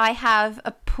me, I have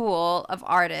a pool of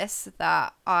artists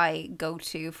that I go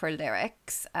to for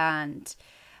lyrics. And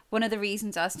one of the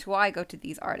reasons as to why I go to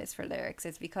these artists for lyrics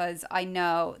is because I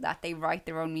know that they write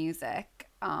their own music.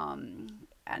 And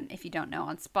if you don't know,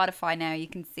 on Spotify now, you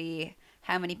can see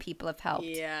how many people have helped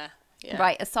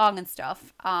write a song and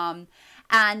stuff. And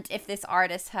if this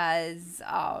artist has,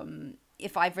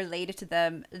 if I've related to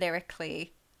them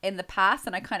lyrically in the past,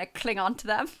 and I kind of cling on to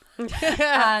them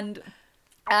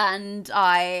and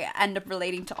I end up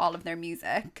relating to all of their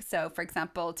music. So for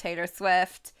example, Taylor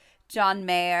Swift, John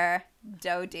Mayer,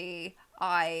 Dodie,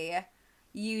 I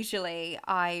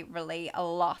relate a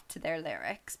lot to their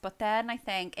lyrics, but then I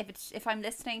think if I'm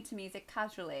listening to music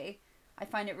casually, I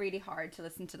find it really hard to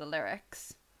listen to the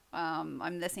lyrics.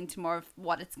 I'm listening to more of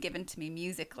what it's given to me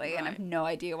musically, and I have no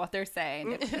idea what they're saying.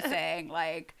 They're just saying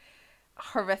like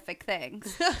horrific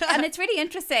things. And it's really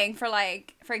interesting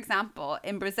for example,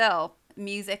 in Brazil,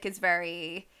 music is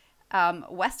very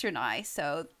westernized.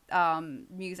 So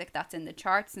music that's in the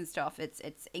charts and stuff,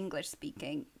 it's English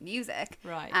speaking music.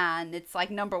 Right. And it's like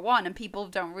number one, and people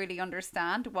don't really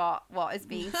understand what is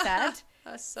being said.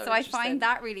 That's so I find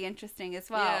that really interesting as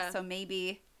well. Yeah. So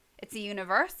maybe it's a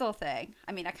universal thing.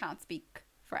 I mean, I can't speak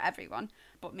for everyone,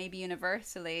 but maybe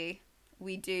universally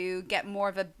we do get more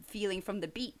of a feeling from the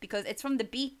beat, because it's from the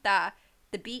beat that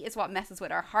the beat is what messes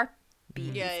with our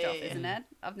heartbeat and stuff, isn't it?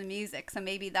 Of the music. So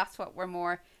maybe that's what we're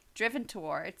more driven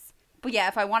towards. But yeah,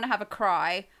 if I want to have a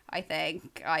cry, I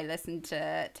think I listen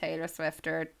to Taylor Swift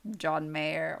or John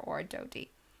Mayer or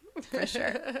Dodie. For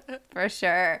sure. For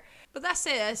sure. But that's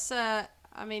it. It's, I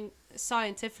mean,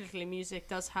 scientifically, music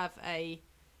does have a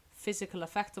physical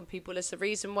effect on people. It's the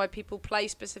reason why people play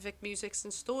specific musics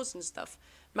in stores and stuff.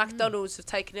 McDonald's have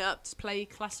taken it up to play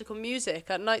classical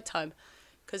music at nighttime,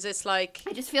 because it's like,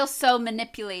 I just feel so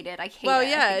manipulated. I hate it. well, I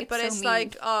yeah, think but so it's mean.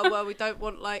 like, oh well, we don't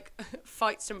want like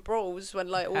fights and brawls when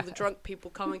like all the drunk people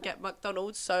come and get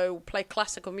McDonald's, so we'll play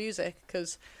classical music,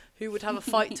 because who would have a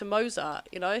fight to Mozart,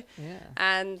 Yeah.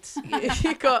 And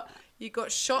you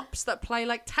got shops that play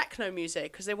like techno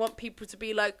music because they want people to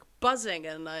be like buzzing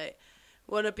and like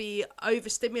want to be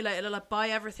overstimulated and like buy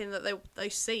everything that they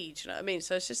see. Do you know what I mean?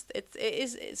 So it's just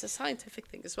it's a scientific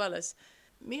thing as well. As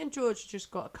me and George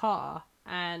just got a car,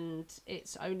 and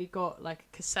it's only got like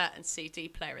a cassette and CD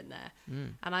player in there,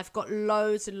 and I've got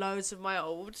loads and loads of my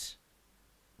old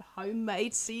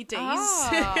homemade CDs.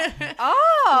 Where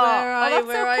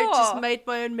I just made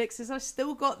my own mixes. I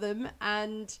still got them,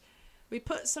 and we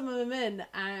put some of them in,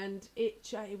 and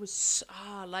it was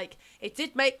like, it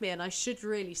did make me, and I should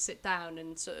really sit down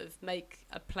and sort of make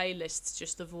a playlist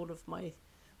just of all of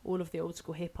the old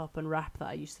school hip hop and rap that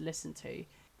I used to listen to.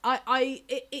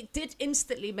 It did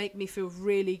instantly make me feel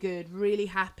really good, really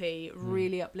happy,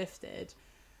 really uplifted.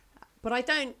 But I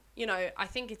don't, I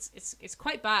think it's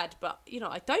quite bad, but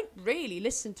I don't really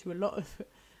listen to a lot of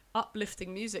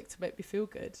uplifting music to make me feel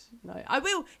good. I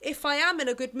will, if I am in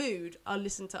a good mood, I'll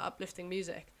listen to uplifting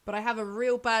music, but I have a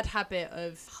real bad habit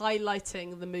of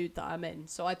highlighting the mood that I'm in,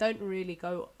 so I don't really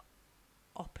go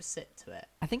opposite to it.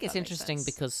 I think it's interesting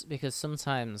because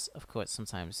sometimes, of course,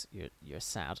 sometimes you're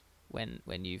sad when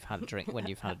you've had a drink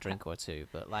or two,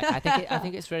 but like I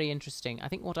think it's very interesting. I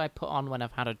think what I put on when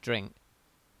I've had a drink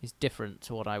is different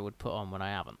to what I would put on when I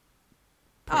haven't.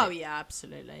 Oh yeah,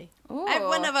 absolutely. Ooh.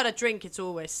 When I've had a drink, it's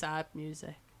always sad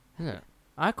music. Yeah.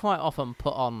 I quite often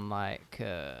put on like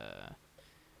a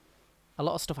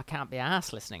lot of stuff I can't be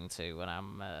arsed listening to when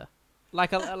I'm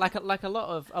like a lot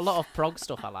of prog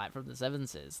stuff I like from the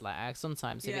 70s. Like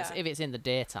sometimes if it's in the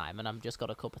daytime and I'm just got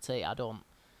a cup of tea, I don't.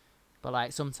 But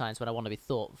like sometimes when I want to be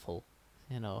thoughtful,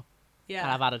 and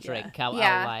I've had a drink,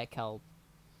 I'll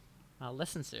I'll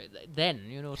listen to it then,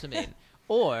 you know what I mean?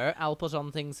 Or I'll put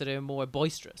on things that are more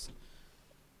boisterous.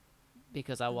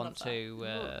 Because I want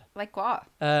to... Like what?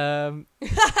 I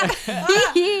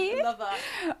love that.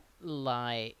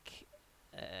 Like...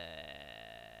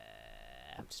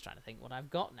 I'm just trying to think what I've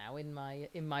got now in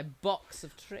my box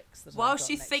of tricks. That While I've got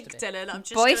you next think, to me. Dylan, I'm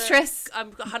just Boisterous.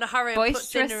 I'm gonna hurry and put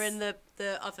Boisterous. dinner in the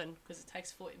oven because it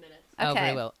takes 40 minutes. Oh, very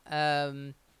Okay.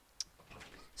 well.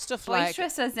 Stuff like...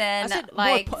 Boisterous as I in said more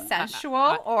like po-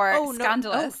 sensual or oh, no,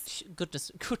 scandalous? oh,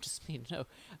 goodness me, no.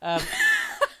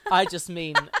 I just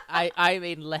mean I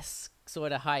mean less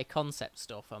sort of high concept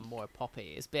stuff and more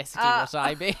poppy is basically what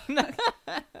I mean.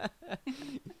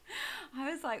 I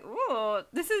was like, ooh,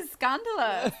 this is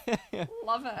scandalous.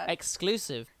 Love it.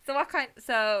 Exclusive. So what kind?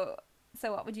 So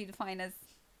what would you define as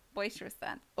boisterous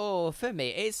then? Oh, for me,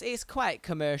 it's quite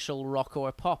commercial rock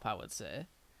or pop, I would say.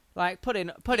 Like putting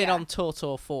Yeah. on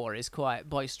Toto 4 is quite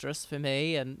boisterous for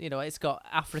me, and you know it's got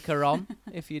Africa on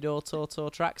if you know Toto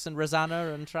tracks and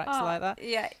Rosanna and tracks like that.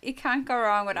 Yeah, you can't go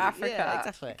wrong with Africa. Yeah,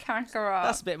 exactly. You can't go wrong.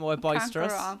 That's a bit more You can't go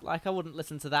boisterous. wrong. Like I wouldn't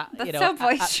listen to that, That's you know, so at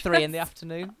 3 in boisterous. the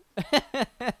afternoon.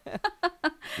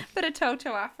 Bit of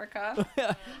Toto Africa.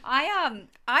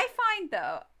 I find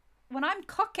though, when I'm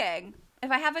cooking,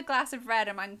 if I have a glass of red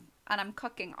and I'm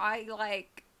cooking, I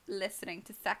like listening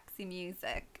to sexy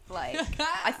music. Like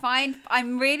I find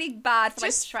I'm really bad for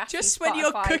Just- my trashy just when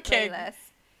you're Spotify cooking. playlist.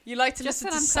 You like to Just listen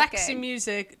when to I'm sexy cooking.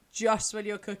 music just when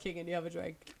you're cooking and you have a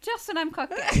drink. Just when I'm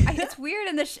cooking. It's weird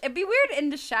it'd be weird in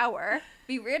the shower. It'd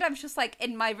be weird I'm just like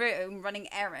in my room running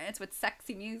errands with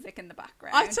sexy music in the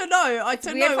background. I don't know. I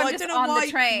don't weird if know. I'm I just don't know on the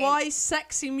train. why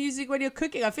sexy music when you're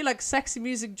cooking. I feel like sexy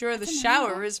music during the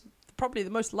shower know. is probably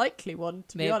the most likely one,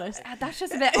 to be Maybe. honest. That's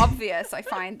just a bit obvious, I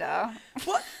find though.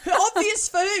 What? Obvious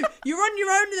for who? You're on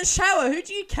your own in the shower. Who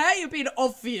do you care? You're being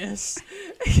obvious.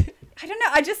 I don't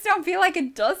know. I just don't feel like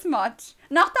it does much.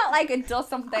 Not that like it does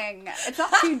something. It's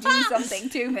not to do something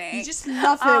to me. You just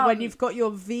love it when Um, you've got your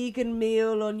vegan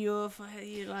meal on your,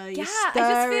 you know, Yeah, you're I just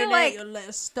stirring feel it, like- your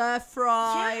little stir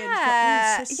fry.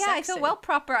 Yeah, and it's so yeah. I feel sexy. well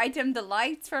proper. I dim the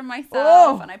lights for myself,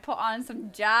 Oh. and I put on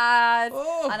some jazz,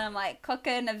 Oh. and I'm like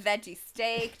cooking a veggie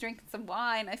steak, drinking some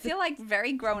wine. I feel like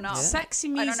very grown up.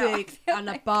 Sexy I don't know, I music feel and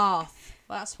a like- bath.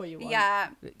 That's what you want. Yeah,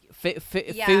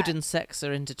 Yeah. Food and sex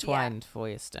are intertwined for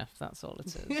you, Steph. That's all it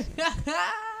is.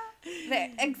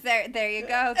 there you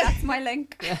go. That's my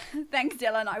link. Thanks,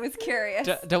 Dylan. I was curious.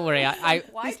 Don't worry, I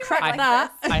Why do cracked I like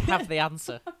that. this? I have the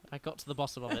answer. I got to the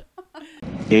bottom of it.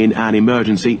 In an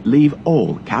emergency, leave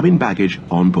all cabin baggage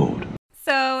on board.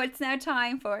 So it's now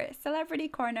time for Celebrity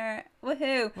Corner.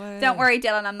 Woohoo! Don't worry,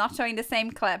 Dylan. I'm not showing the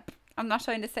same clip. I'm not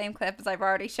showing the same clip as I've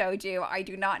already showed you. I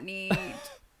do not need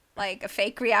like a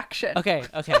fake reaction. Okay.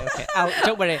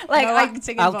 Don't worry. Like No I,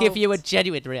 acting I'll give you a involved.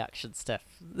 genuine reaction, Steph.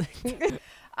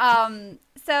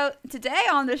 so today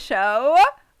on the show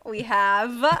we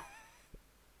have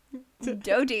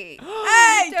Dodie.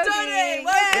 Hey, Dodie, Dodie!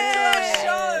 Welcome to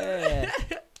our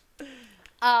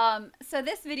show! So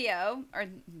this video,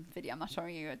 I'm not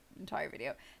showing you an entire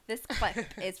video. This clip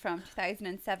is from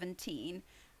 2017,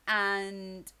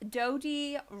 and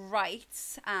Dodie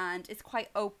writes and is quite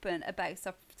open about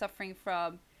suffering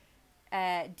from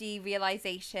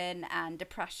derealization and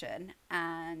depression.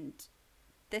 And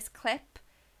this clip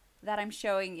that I'm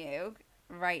showing you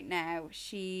right now,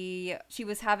 she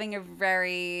was having a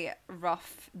very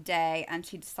rough day, and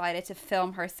she decided to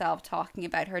film herself talking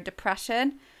about her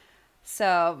depression.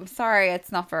 So I'm sorry,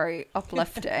 it's not very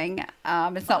uplifting.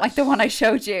 It's not like the one I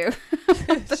showed you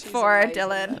before, amazing,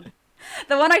 Dylan. man.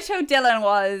 The one I showed Dylan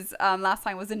was last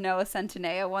time was a Noah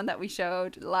Centineo one that we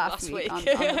showed last week. On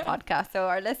the podcast. So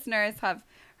our listeners have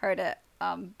heard it.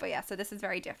 But yeah, so this is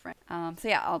very different. So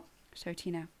yeah, I'll show it to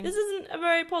you now. This isn't a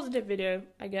very positive video,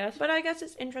 I guess, but I guess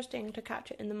it's interesting to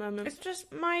catch it in the moment. It's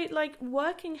just my,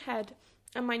 working head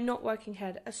and my not working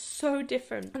head are so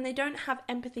different, and they don't have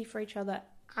empathy for each other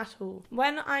at all.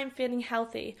 When I'm feeling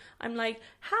healthy, I'm like,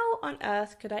 how on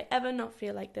earth could I ever not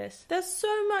feel like this? There's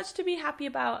so much to be happy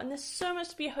about, and there's so much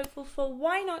to be hopeful for.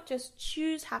 Why not just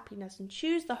choose happiness and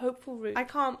choose the hopeful route? I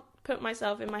can't put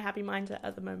myself in my happy mindset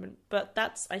at the moment, but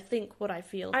that's, I think, what I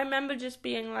feel. I remember just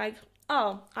being like,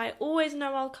 oh, I always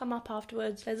know I'll come up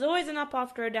afterwards. There's always an up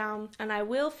after a down, and I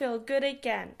will feel good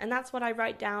again. And that's what I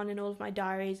write down in all of my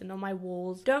diaries and on my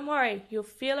walls. Don't worry, you'll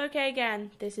feel okay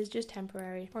again. This is just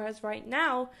temporary. Whereas right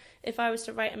now, if I was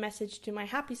to write a message to my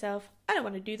happy self, I don't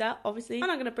want to do that, obviously. I'm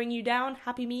not going to bring you down,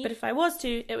 happy me. But if I was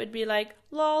to, it would be like,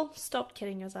 lol, stop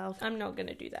kidding yourself. I'm not going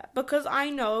to do that. Because I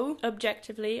know,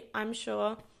 objectively, I'm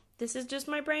sure, This is just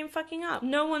my brain fucking up.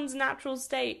 No one's natural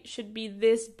state should be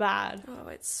this bad. Oh,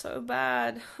 it's so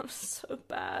bad. I'm so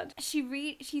bad.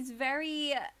 She's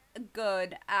very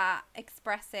good at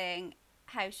expressing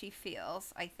how she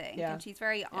feels, I think. Yeah. And she's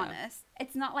very honest.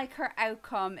 It's not like her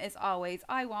outcome is always,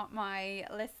 I want my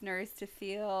listeners to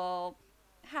feel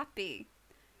happy.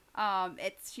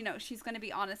 It's, you know, she's going to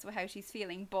be honest with how she's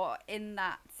feeling, but in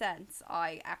that sense,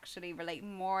 I actually relate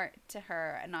more to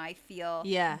her, and I feel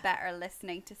better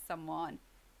listening to someone.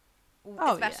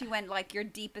 Especially when, like, your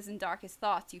deepest and darkest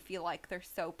thoughts, you feel like they're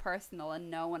so personal and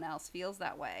no one else feels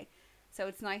that way. So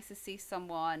it's nice to see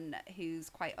someone who's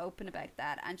quite open about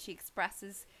that, and she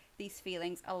expresses these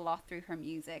feelings a lot through her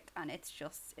music, and it's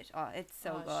just it's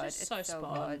so good. It's so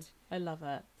good. I love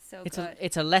it. So It's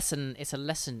good. a lesson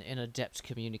in adept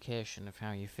communication of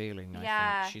how you're feeling.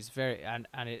 I think she's very and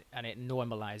it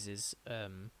normalizes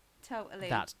Totally.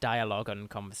 that dialogue and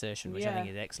conversation, which I think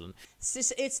is excellent.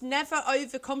 It's never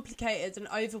overcomplicated and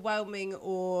overwhelming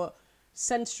or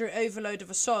sensory overload of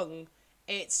a song.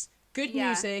 It's good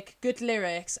music, good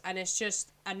lyrics, and it's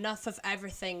just enough of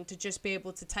everything to just be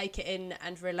able to take it in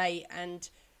and relate and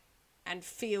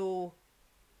feel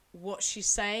what she's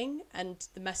saying and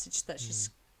the message that she's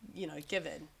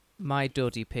given. My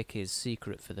Dodie pick is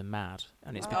Secret for the Mad,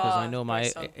 and it's because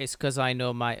I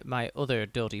know my other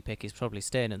Dodie pick is probably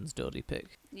Stainen's Dodie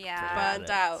pick. Yeah.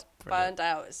 Burned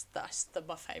Out is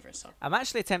my favourite song. I'm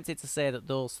actually tempted to say that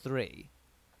those three,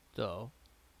 though,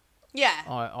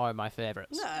 are my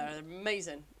favourites. No, they're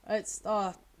amazing. It's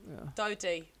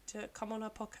Dodie, come on our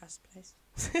podcast, please.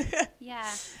 Yeah.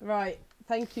 Right,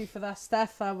 thank you for that,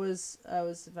 Steph. That was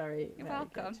very. You're very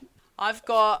welcome. Good. I've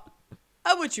got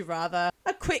a would you rather,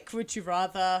 a quick would you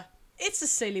rather. It's a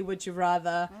silly would you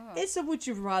rather. Oh. It's a would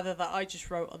you rather that I just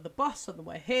wrote on the bus on the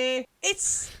way here.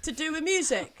 It's to do with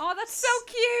music. Oh, that's so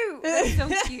cute. That's so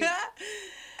cute.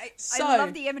 I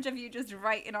love the image of you just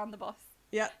writing on the bus.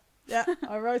 Yeah,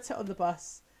 I wrote it on the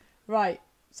bus. Right,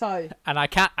 so. And I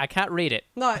can't read it.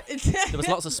 No. There was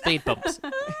lots of speed bumps.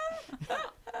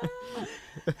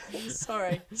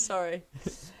 Sorry. So,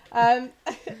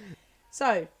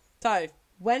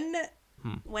 whenever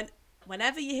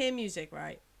you hear music,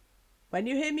 right? When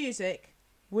you hear music,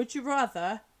 would you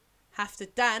rather have to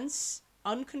dance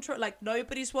uncontrolled, like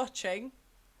nobody's watching,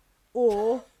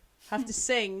 or have to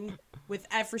sing with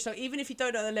every song? Even if you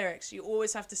don't know the lyrics, you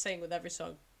always have to sing with every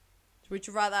song. Would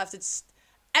you rather have to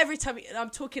every time? I'm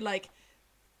talking like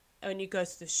when you go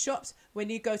to the shops, when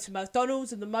you go to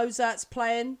McDonald's and the Mozart's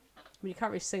playing. I mean, you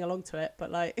can't really sing along to it,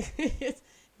 but like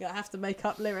you have to make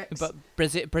up lyrics. But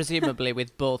presumably,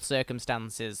 with both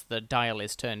circumstances, the dial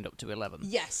is turned up to 11.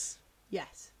 Yes.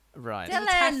 Right.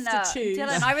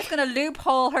 Dylan, I was going to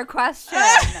loophole her question.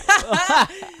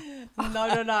 No.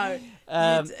 You're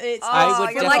I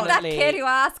would like that kid who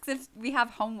asks if we have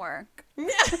homework.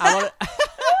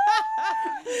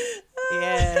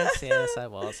 Yes, I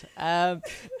was.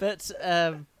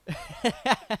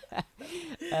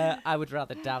 I would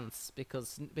rather dance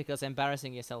because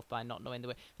embarrassing yourself by not knowing the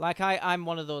way. Like I'm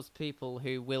one of those people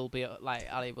who will be like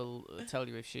Ali will tell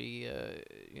you if she,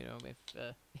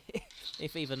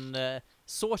 if even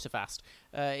sort of asked,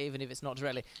 even if it's not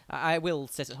directly. I will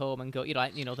sit at home and go.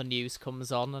 The news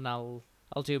comes on and I'll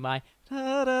do my.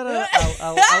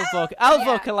 I'll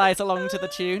vocalize along to the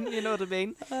tune. You know what I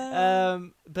mean?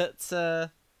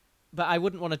 But I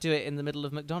wouldn't want to do it in the middle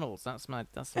of McDonald's. That's my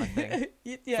thing.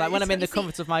 Like when I'm in the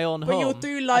comfort of my own home. But you'll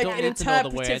do like an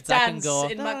interpretive dance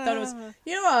in McDonald's. Ah.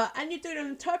 You know what? And you're doing an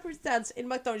interpretive dance in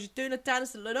McDonald's. You're doing a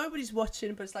dance that nobody's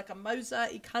watching, but it's like a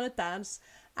Mozart-y kind of dance.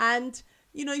 And,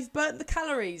 you've burnt the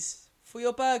calories for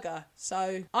your burger.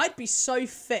 So I'd be so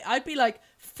fit. I'd be like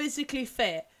physically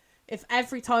fit if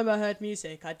every time I heard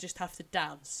music, I'd just have to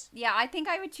dance. Yeah, I think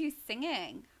I would choose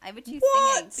singing. Singing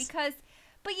because...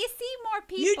 But you see more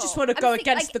people. You just want to go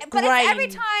against the grain. But every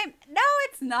time... No,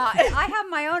 it's not. I have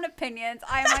my own opinions.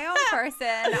 I am my own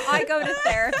person. I go to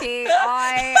therapy.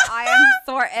 I am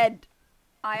sorted.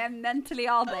 I am mentally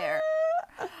all there.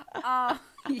 But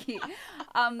I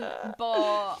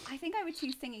think I would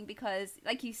choose singing because,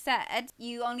 like you said,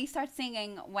 you only start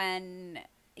singing when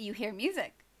you hear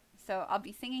music. So I'll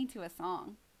be singing to a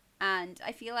song. And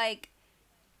I feel like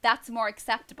that's more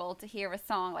acceptable to hear a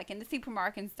song like in the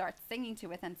supermarket and start singing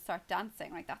to it and start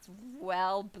dancing. Like that's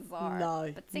bizarre.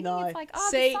 No, but singing it's like,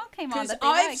 the song came on.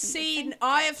 I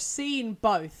have seen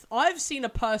both. I've seen a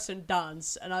person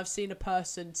dance and I've seen a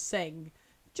person sing,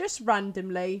 just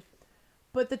randomly,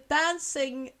 but the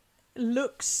dancing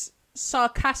looks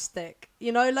sarcastic.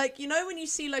 When you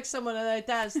see like someone and they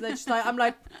dance, they're just like, I'm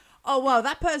like, oh wow,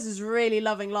 that person's really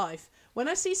loving life. When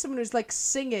I see someone who's like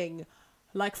singing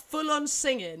like full on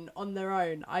singing on their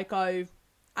own, I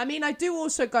do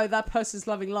also go, that person's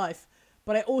loving life,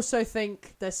 but I also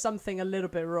think there's something a little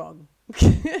bit wrong.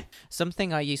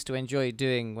 Something I used to enjoy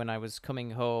doing when I was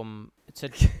coming home to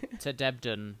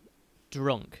Debden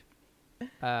drunk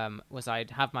was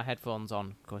I'd have my headphones on.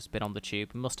 Of course, been on the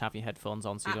tube. Must have your headphones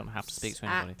on so you don't have to speak to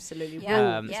anybody. Absolutely.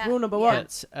 Yeah. It's rule number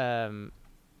one.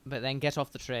 But then get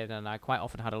off the train, and I quite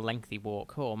often had a lengthy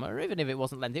walk home, or even if it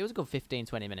wasn't lengthy, it was a good 15,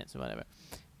 20 minutes or whatever.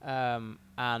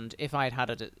 And if I'd had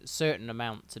a certain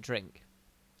amount to drink,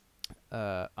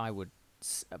 I would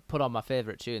put on my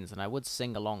favourite tunes, and I would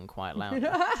sing along quite loudly.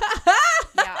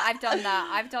 Yeah, I've done that.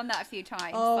 I've done that a few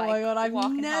times. Oh my God, I've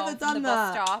walking never home from done the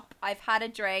bus that. stop, I've had a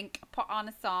drink, put on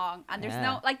a song, and there's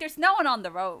Yeah. there's no one on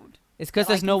the road. It's because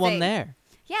that I there's can no one sing. there.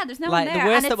 Yeah, there's no Like, one there. the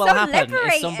worst and that it's will so happen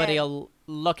liberating. is somebody will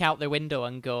look out their window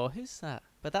and go, "Who's that?"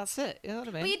 But that's it. You know what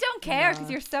I mean? But you don't care because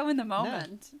you're so in the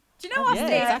moment. Do you know what, Yeah,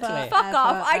 Steve? exactly. Fuck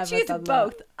off. I Ever choose done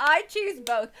both. that. I choose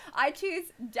both. I choose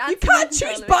dancing. can't with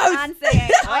choose Charlie both. And singing.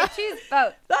 I choose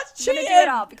both. That's I'm gonna cheating. do it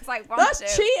all because I want That's to.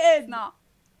 cheating. It's not.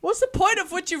 What's the point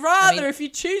of would you rather mean- if you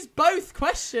choose both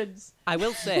questions? I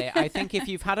will say, I think if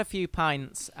you've had a few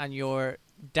pints and you're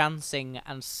dancing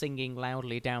and singing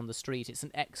loudly down the street, it's an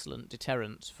excellent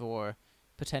deterrent for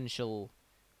potential,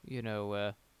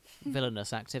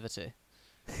 villainous activity.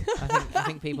 I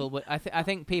think people would. I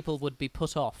think people would be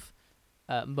put off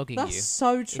mugging That's you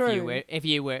so true. if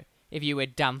you were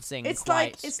dancing It's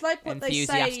quite like what they say.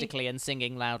 enthusiastically and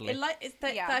singing loudly.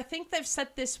 Yeah. I think they've said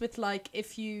this with like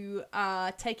if you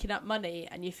are taking up money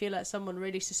and you feel like someone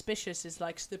really suspicious is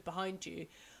like stood behind you,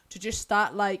 to just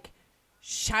start like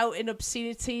shouting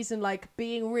obscenities and like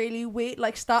being really weird,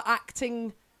 like start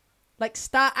acting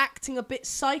a bit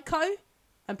psycho,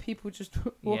 and people just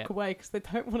walk Yeah. away because they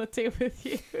don't want to deal with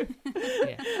you.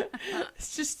 Yeah.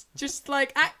 It's just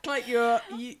like act like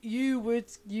you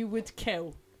would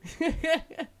kill.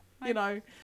 You know.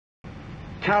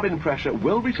 Cabin pressure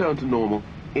will return to normal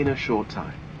in a short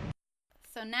time.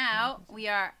 So now we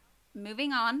are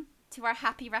moving on to our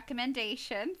happy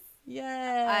recommendations.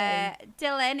 Yay.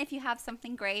 Dylan, if you have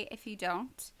something great, if you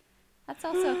don't, that's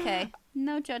also okay.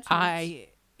 No judgment. I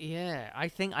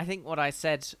think what I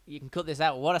said, you can cut this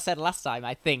out. What I said last time,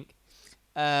 I think,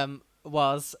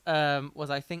 was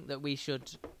I think that we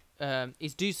should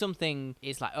is do something.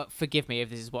 It's like, forgive me if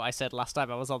this is what I said last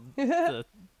time I was on the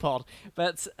pod,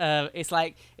 but it's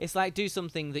like do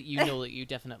something that you know that you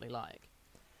definitely like.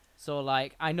 So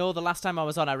like, I know the last time I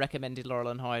was on, I recommended Laurel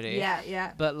and Hardy.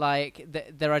 Yeah. But like,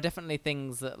 there are definitely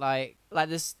things that like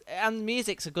this, and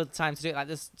music's a good time to do it. Like,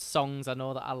 there's songs I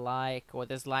know that I like, or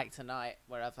there's like tonight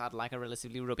where I've had like a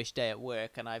relatively rubbish day at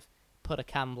work and I've put a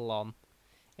candle on.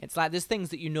 It's like there's things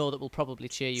that you know that will probably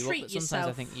cheer you Treat up. But sometimes I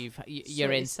yourself. think That's you're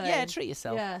what in. you're saying. Yeah, treat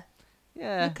yourself. Yeah.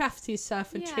 Yeah. Look after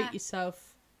yourself and Yeah. treat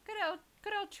yourself.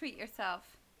 Good old treat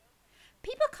yourself.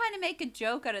 People kind of make a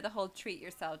joke out of the whole treat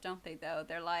yourself, don't they, though?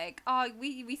 They're like, oh,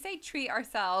 we say treat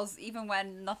ourselves even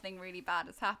when nothing really bad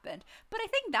has happened. But I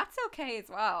think that's okay as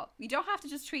well. You don't have to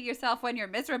just treat yourself when you're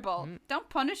miserable. Don't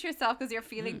punish yourself because you're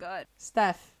feeling good.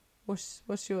 Steph, what's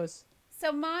yours?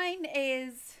 So mine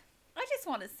is, I just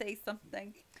want to say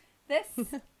something. This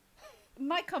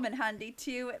might come in handy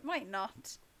to you, it might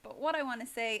not. But what I want to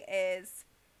say is,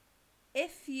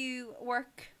 if you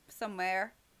work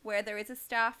somewhere where there is a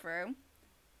staff room,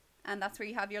 and that's where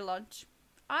you have your lunch,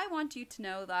 I want you to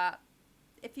know that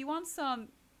if you want some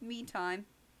me time,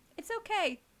 it's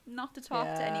okay not to talk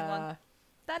to anyone.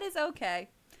 That is okay.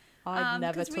 I've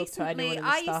never 'cause talked to anyone in the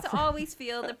I used staff to room. always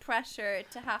feel the pressure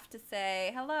to have to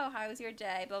say, hello, how was your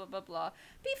day, blah, blah, blah, blah.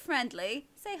 Be friendly,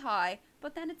 say hi,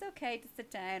 but then it's okay to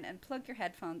sit down and plug your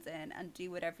headphones in and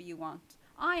do whatever you want.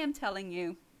 I am telling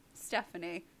you,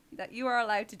 Stephanie, that you are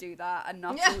allowed to do that and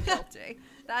not feel guilty.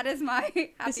 That is my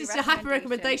happy This is your happy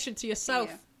recommendation to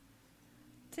yourself.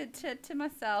 To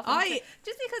myself.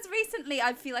 Just because recently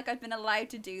I feel like I've been allowed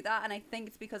to do that, and I think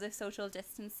it's because of social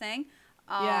distancing.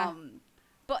 Yeah.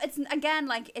 But it's, again,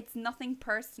 like, it's nothing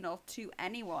personal to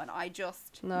anyone. I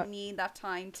just No. need that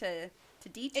time to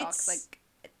detox. It's- Like,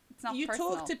 it's not You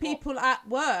personal. talk to but- people at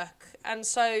work, and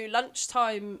so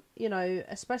lunchtime,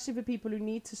 especially for people who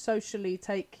need to socially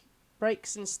take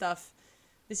breaks and stuff,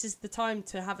 this is the time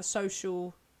to have a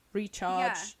social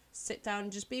recharge, Yeah. sit down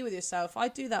and just be with yourself. I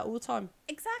do that all the time.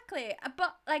 Exactly.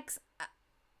 But, like,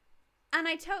 and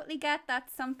I totally get that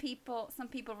some people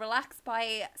relax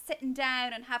by sitting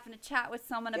down and having a chat with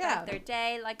someone Yeah. about their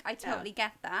day. Like, I totally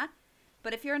get that.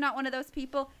 But if you're not one of those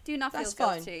people, do not That's feel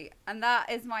fine. guilty. And that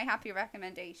is my happy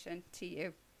recommendation to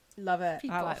you, Love it.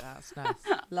 people. I like that. It's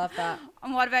nice. Love that.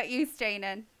 And what about you,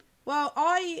 Stainan? Well,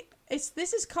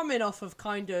 this is coming off of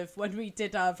kind of when we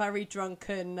did our very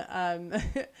drunken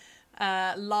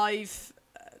live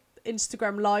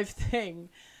Instagram live thing,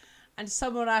 and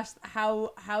someone asked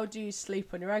how do you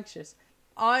sleep when you're anxious.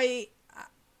 I'm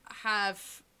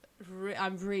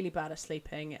really bad at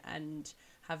sleeping and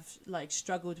have like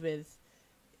struggled with,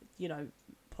 you know,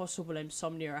 possible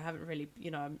insomnia. I haven't really,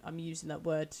 you know, I'm using that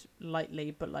word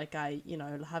lightly, but like I, you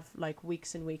know, have like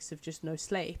weeks and weeks of just no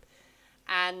sleep.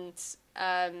 And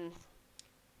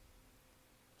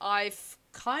I've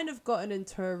kind of gotten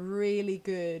into a really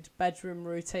good bedtime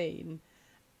routine.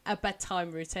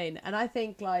 And I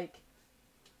think like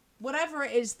whatever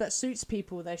it is that suits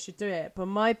people, they should do it. But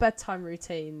my bedtime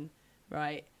routine,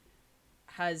 right,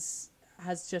 has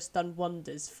just done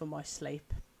wonders for my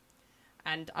sleep.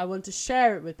 And I want to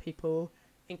share it with people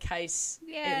in case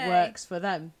it works for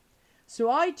them.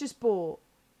 So I just bought,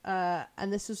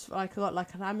 and this was like, I got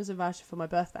like an Amazon voucher for my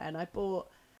birthday, and I bought,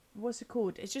 what's it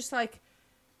called? It's just like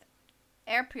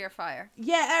Air purifier.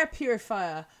 Yeah, air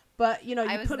purifier. But you know,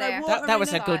 you put like water. That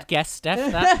was a good guess,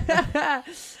 Steph.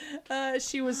 That.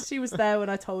 She was there when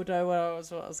I told her what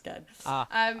I was getting.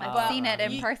 I've seen it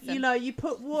in person. You know, you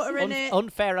put water in it.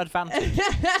 Unfair advantage.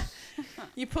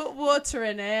 You put water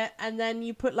in it, and then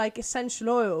you put like essential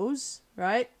oils,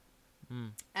 right?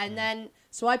 And then,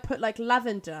 so I put like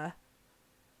lavender.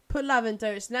 Put lavender.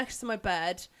 It's next to my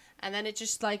bed, and then it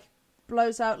just like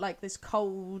blows out like this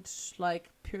cold, like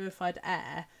purified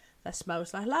air that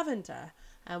smells like lavender.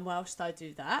 And whilst I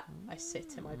do that, I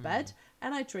sit in my bed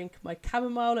and I drink my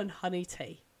chamomile and honey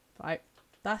tea. Right,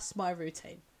 that's my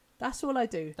routine. That's all I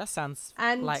do. That sounds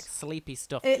and like sleepy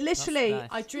stuff. It literally, nice.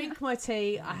 I drink my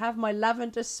tea. I have my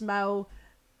lavender smell,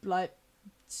 like,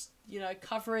 you know,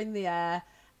 covering the air,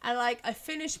 and like I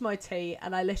finish my tea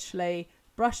and I literally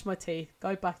brush my teeth,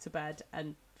 go back to bed,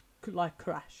 and like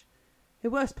crash. It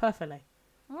works perfectly.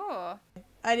 Oh.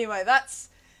 Anyway,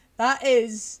 that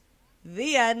is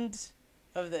the end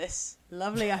of this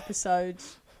lovely episode.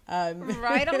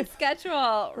 Right on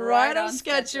schedule. Right on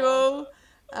schedule.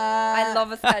 I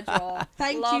love a schedule.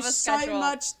 Thank you so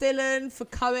much, Dylan, for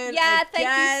coming. Yeah, again.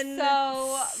 thank you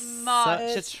so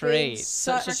much. Such a treat.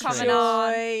 Such a coming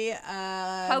joy.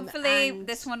 Hopefully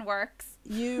this one works.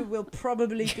 You will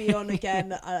probably be on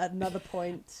again at another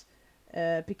point.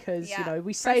 Because you know,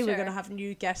 we say we're going to have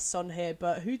new guests on here,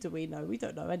 but who do we know? We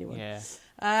don't know anyone. Yeah.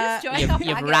 Just join up,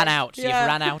 You've ran out. Yeah. You've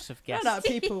ran out of guests. Run out of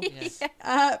people.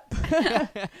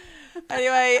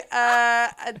 Anyway,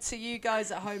 and to you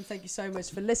guys at home, thank you so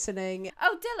much for listening.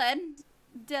 Oh,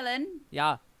 Dylan.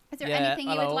 Yeah. Is there Yeah, anything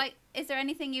you would hello. like? Is there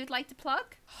anything you'd like to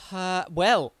plug?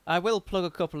 Well, I will plug a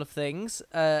couple of things.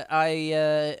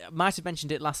 I might have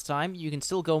mentioned it last time. You can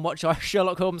still go and watch our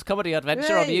Sherlock Holmes comedy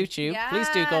adventure on Hey. YouTube. Please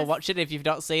do go and Yes. watch it if you've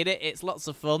not seen it. It's lots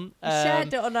of fun. We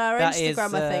shared it on our that Instagram,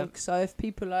 is, I think. So if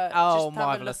people are oh, just have a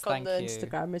marvellous, look on the thank you.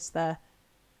 Instagram, it's there.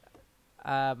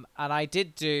 And I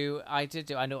did do. I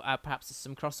know perhaps there's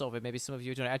some crossover. Maybe some of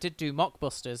you are doing it. I did do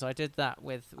Mockbusters. I did that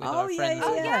with our yeah, friends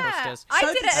yeah, at yeah. Mockbusters. I So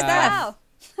did did it as Steph. well.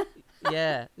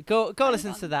 Yeah, go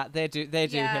listen to that. They do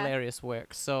Yeah. hilarious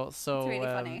work. So really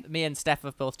funny. me and Steph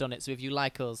have both done it. So if you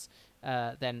like us,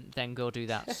 then go do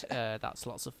that. That's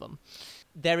lots of fun.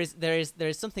 There is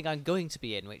something I'm going to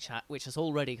be in, which has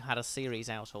already had a series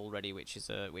out already, which is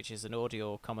an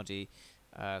audio comedy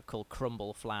called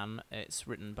Crumble Flan. It's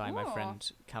written by my Oh.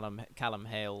 friend Callum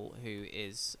Hale, who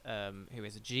is a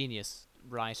genius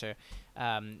writer.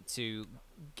 To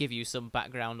give you some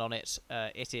background on it,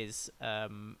 it is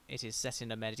set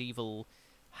in a medieval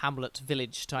hamlet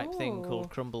village type thing called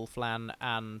Crumble Flan,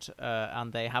 and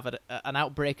they have an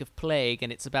outbreak of plague,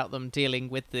 and it's about them dealing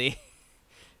with the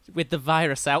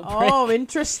virus outbreak. Oh,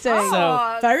 interesting.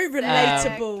 So, very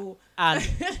relatable.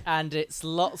 and it's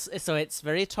lots, so it's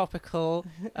very topical,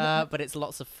 but it's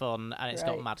lots of fun, and it's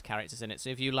got Right. mad characters in it.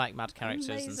 So if you like mad characters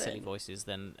and silly Amazing. voices,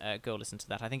 then go listen to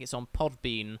that. I think it's on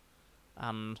Podbean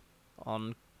and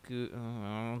on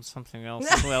something else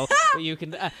as well. But you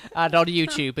can and on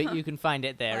YouTube, but you can find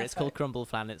it there. It's called Perfect. Crumble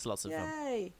Flan. It's lots of fun.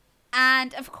 Yay.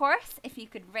 And of course, if you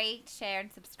could rate, share,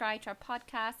 and subscribe to our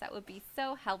podcast, that would be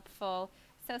so helpful.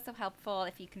 So helpful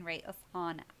if you can rate us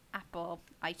on Apple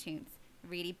iTunes.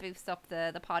 Really boosts up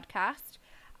the podcast.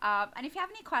 And if you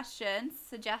have any questions,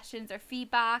 suggestions, or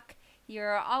feedback,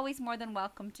 you're always more than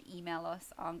welcome to email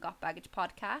us on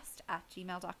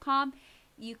gotbaggagepodcast@gmail.com.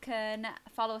 You can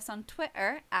follow us on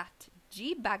Twitter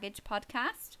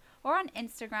 @gbaggagepodcast or on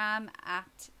Instagram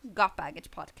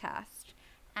 @gotbaggagepodcast.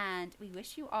 And we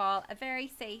wish you all a very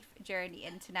safe journey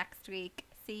into next week.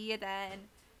 See you then.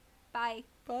 Bye.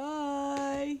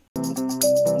 Bye.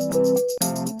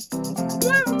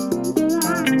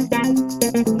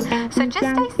 So just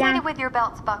Just stay seated with your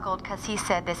belts buckled because he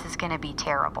said this is going to be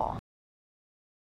terrible.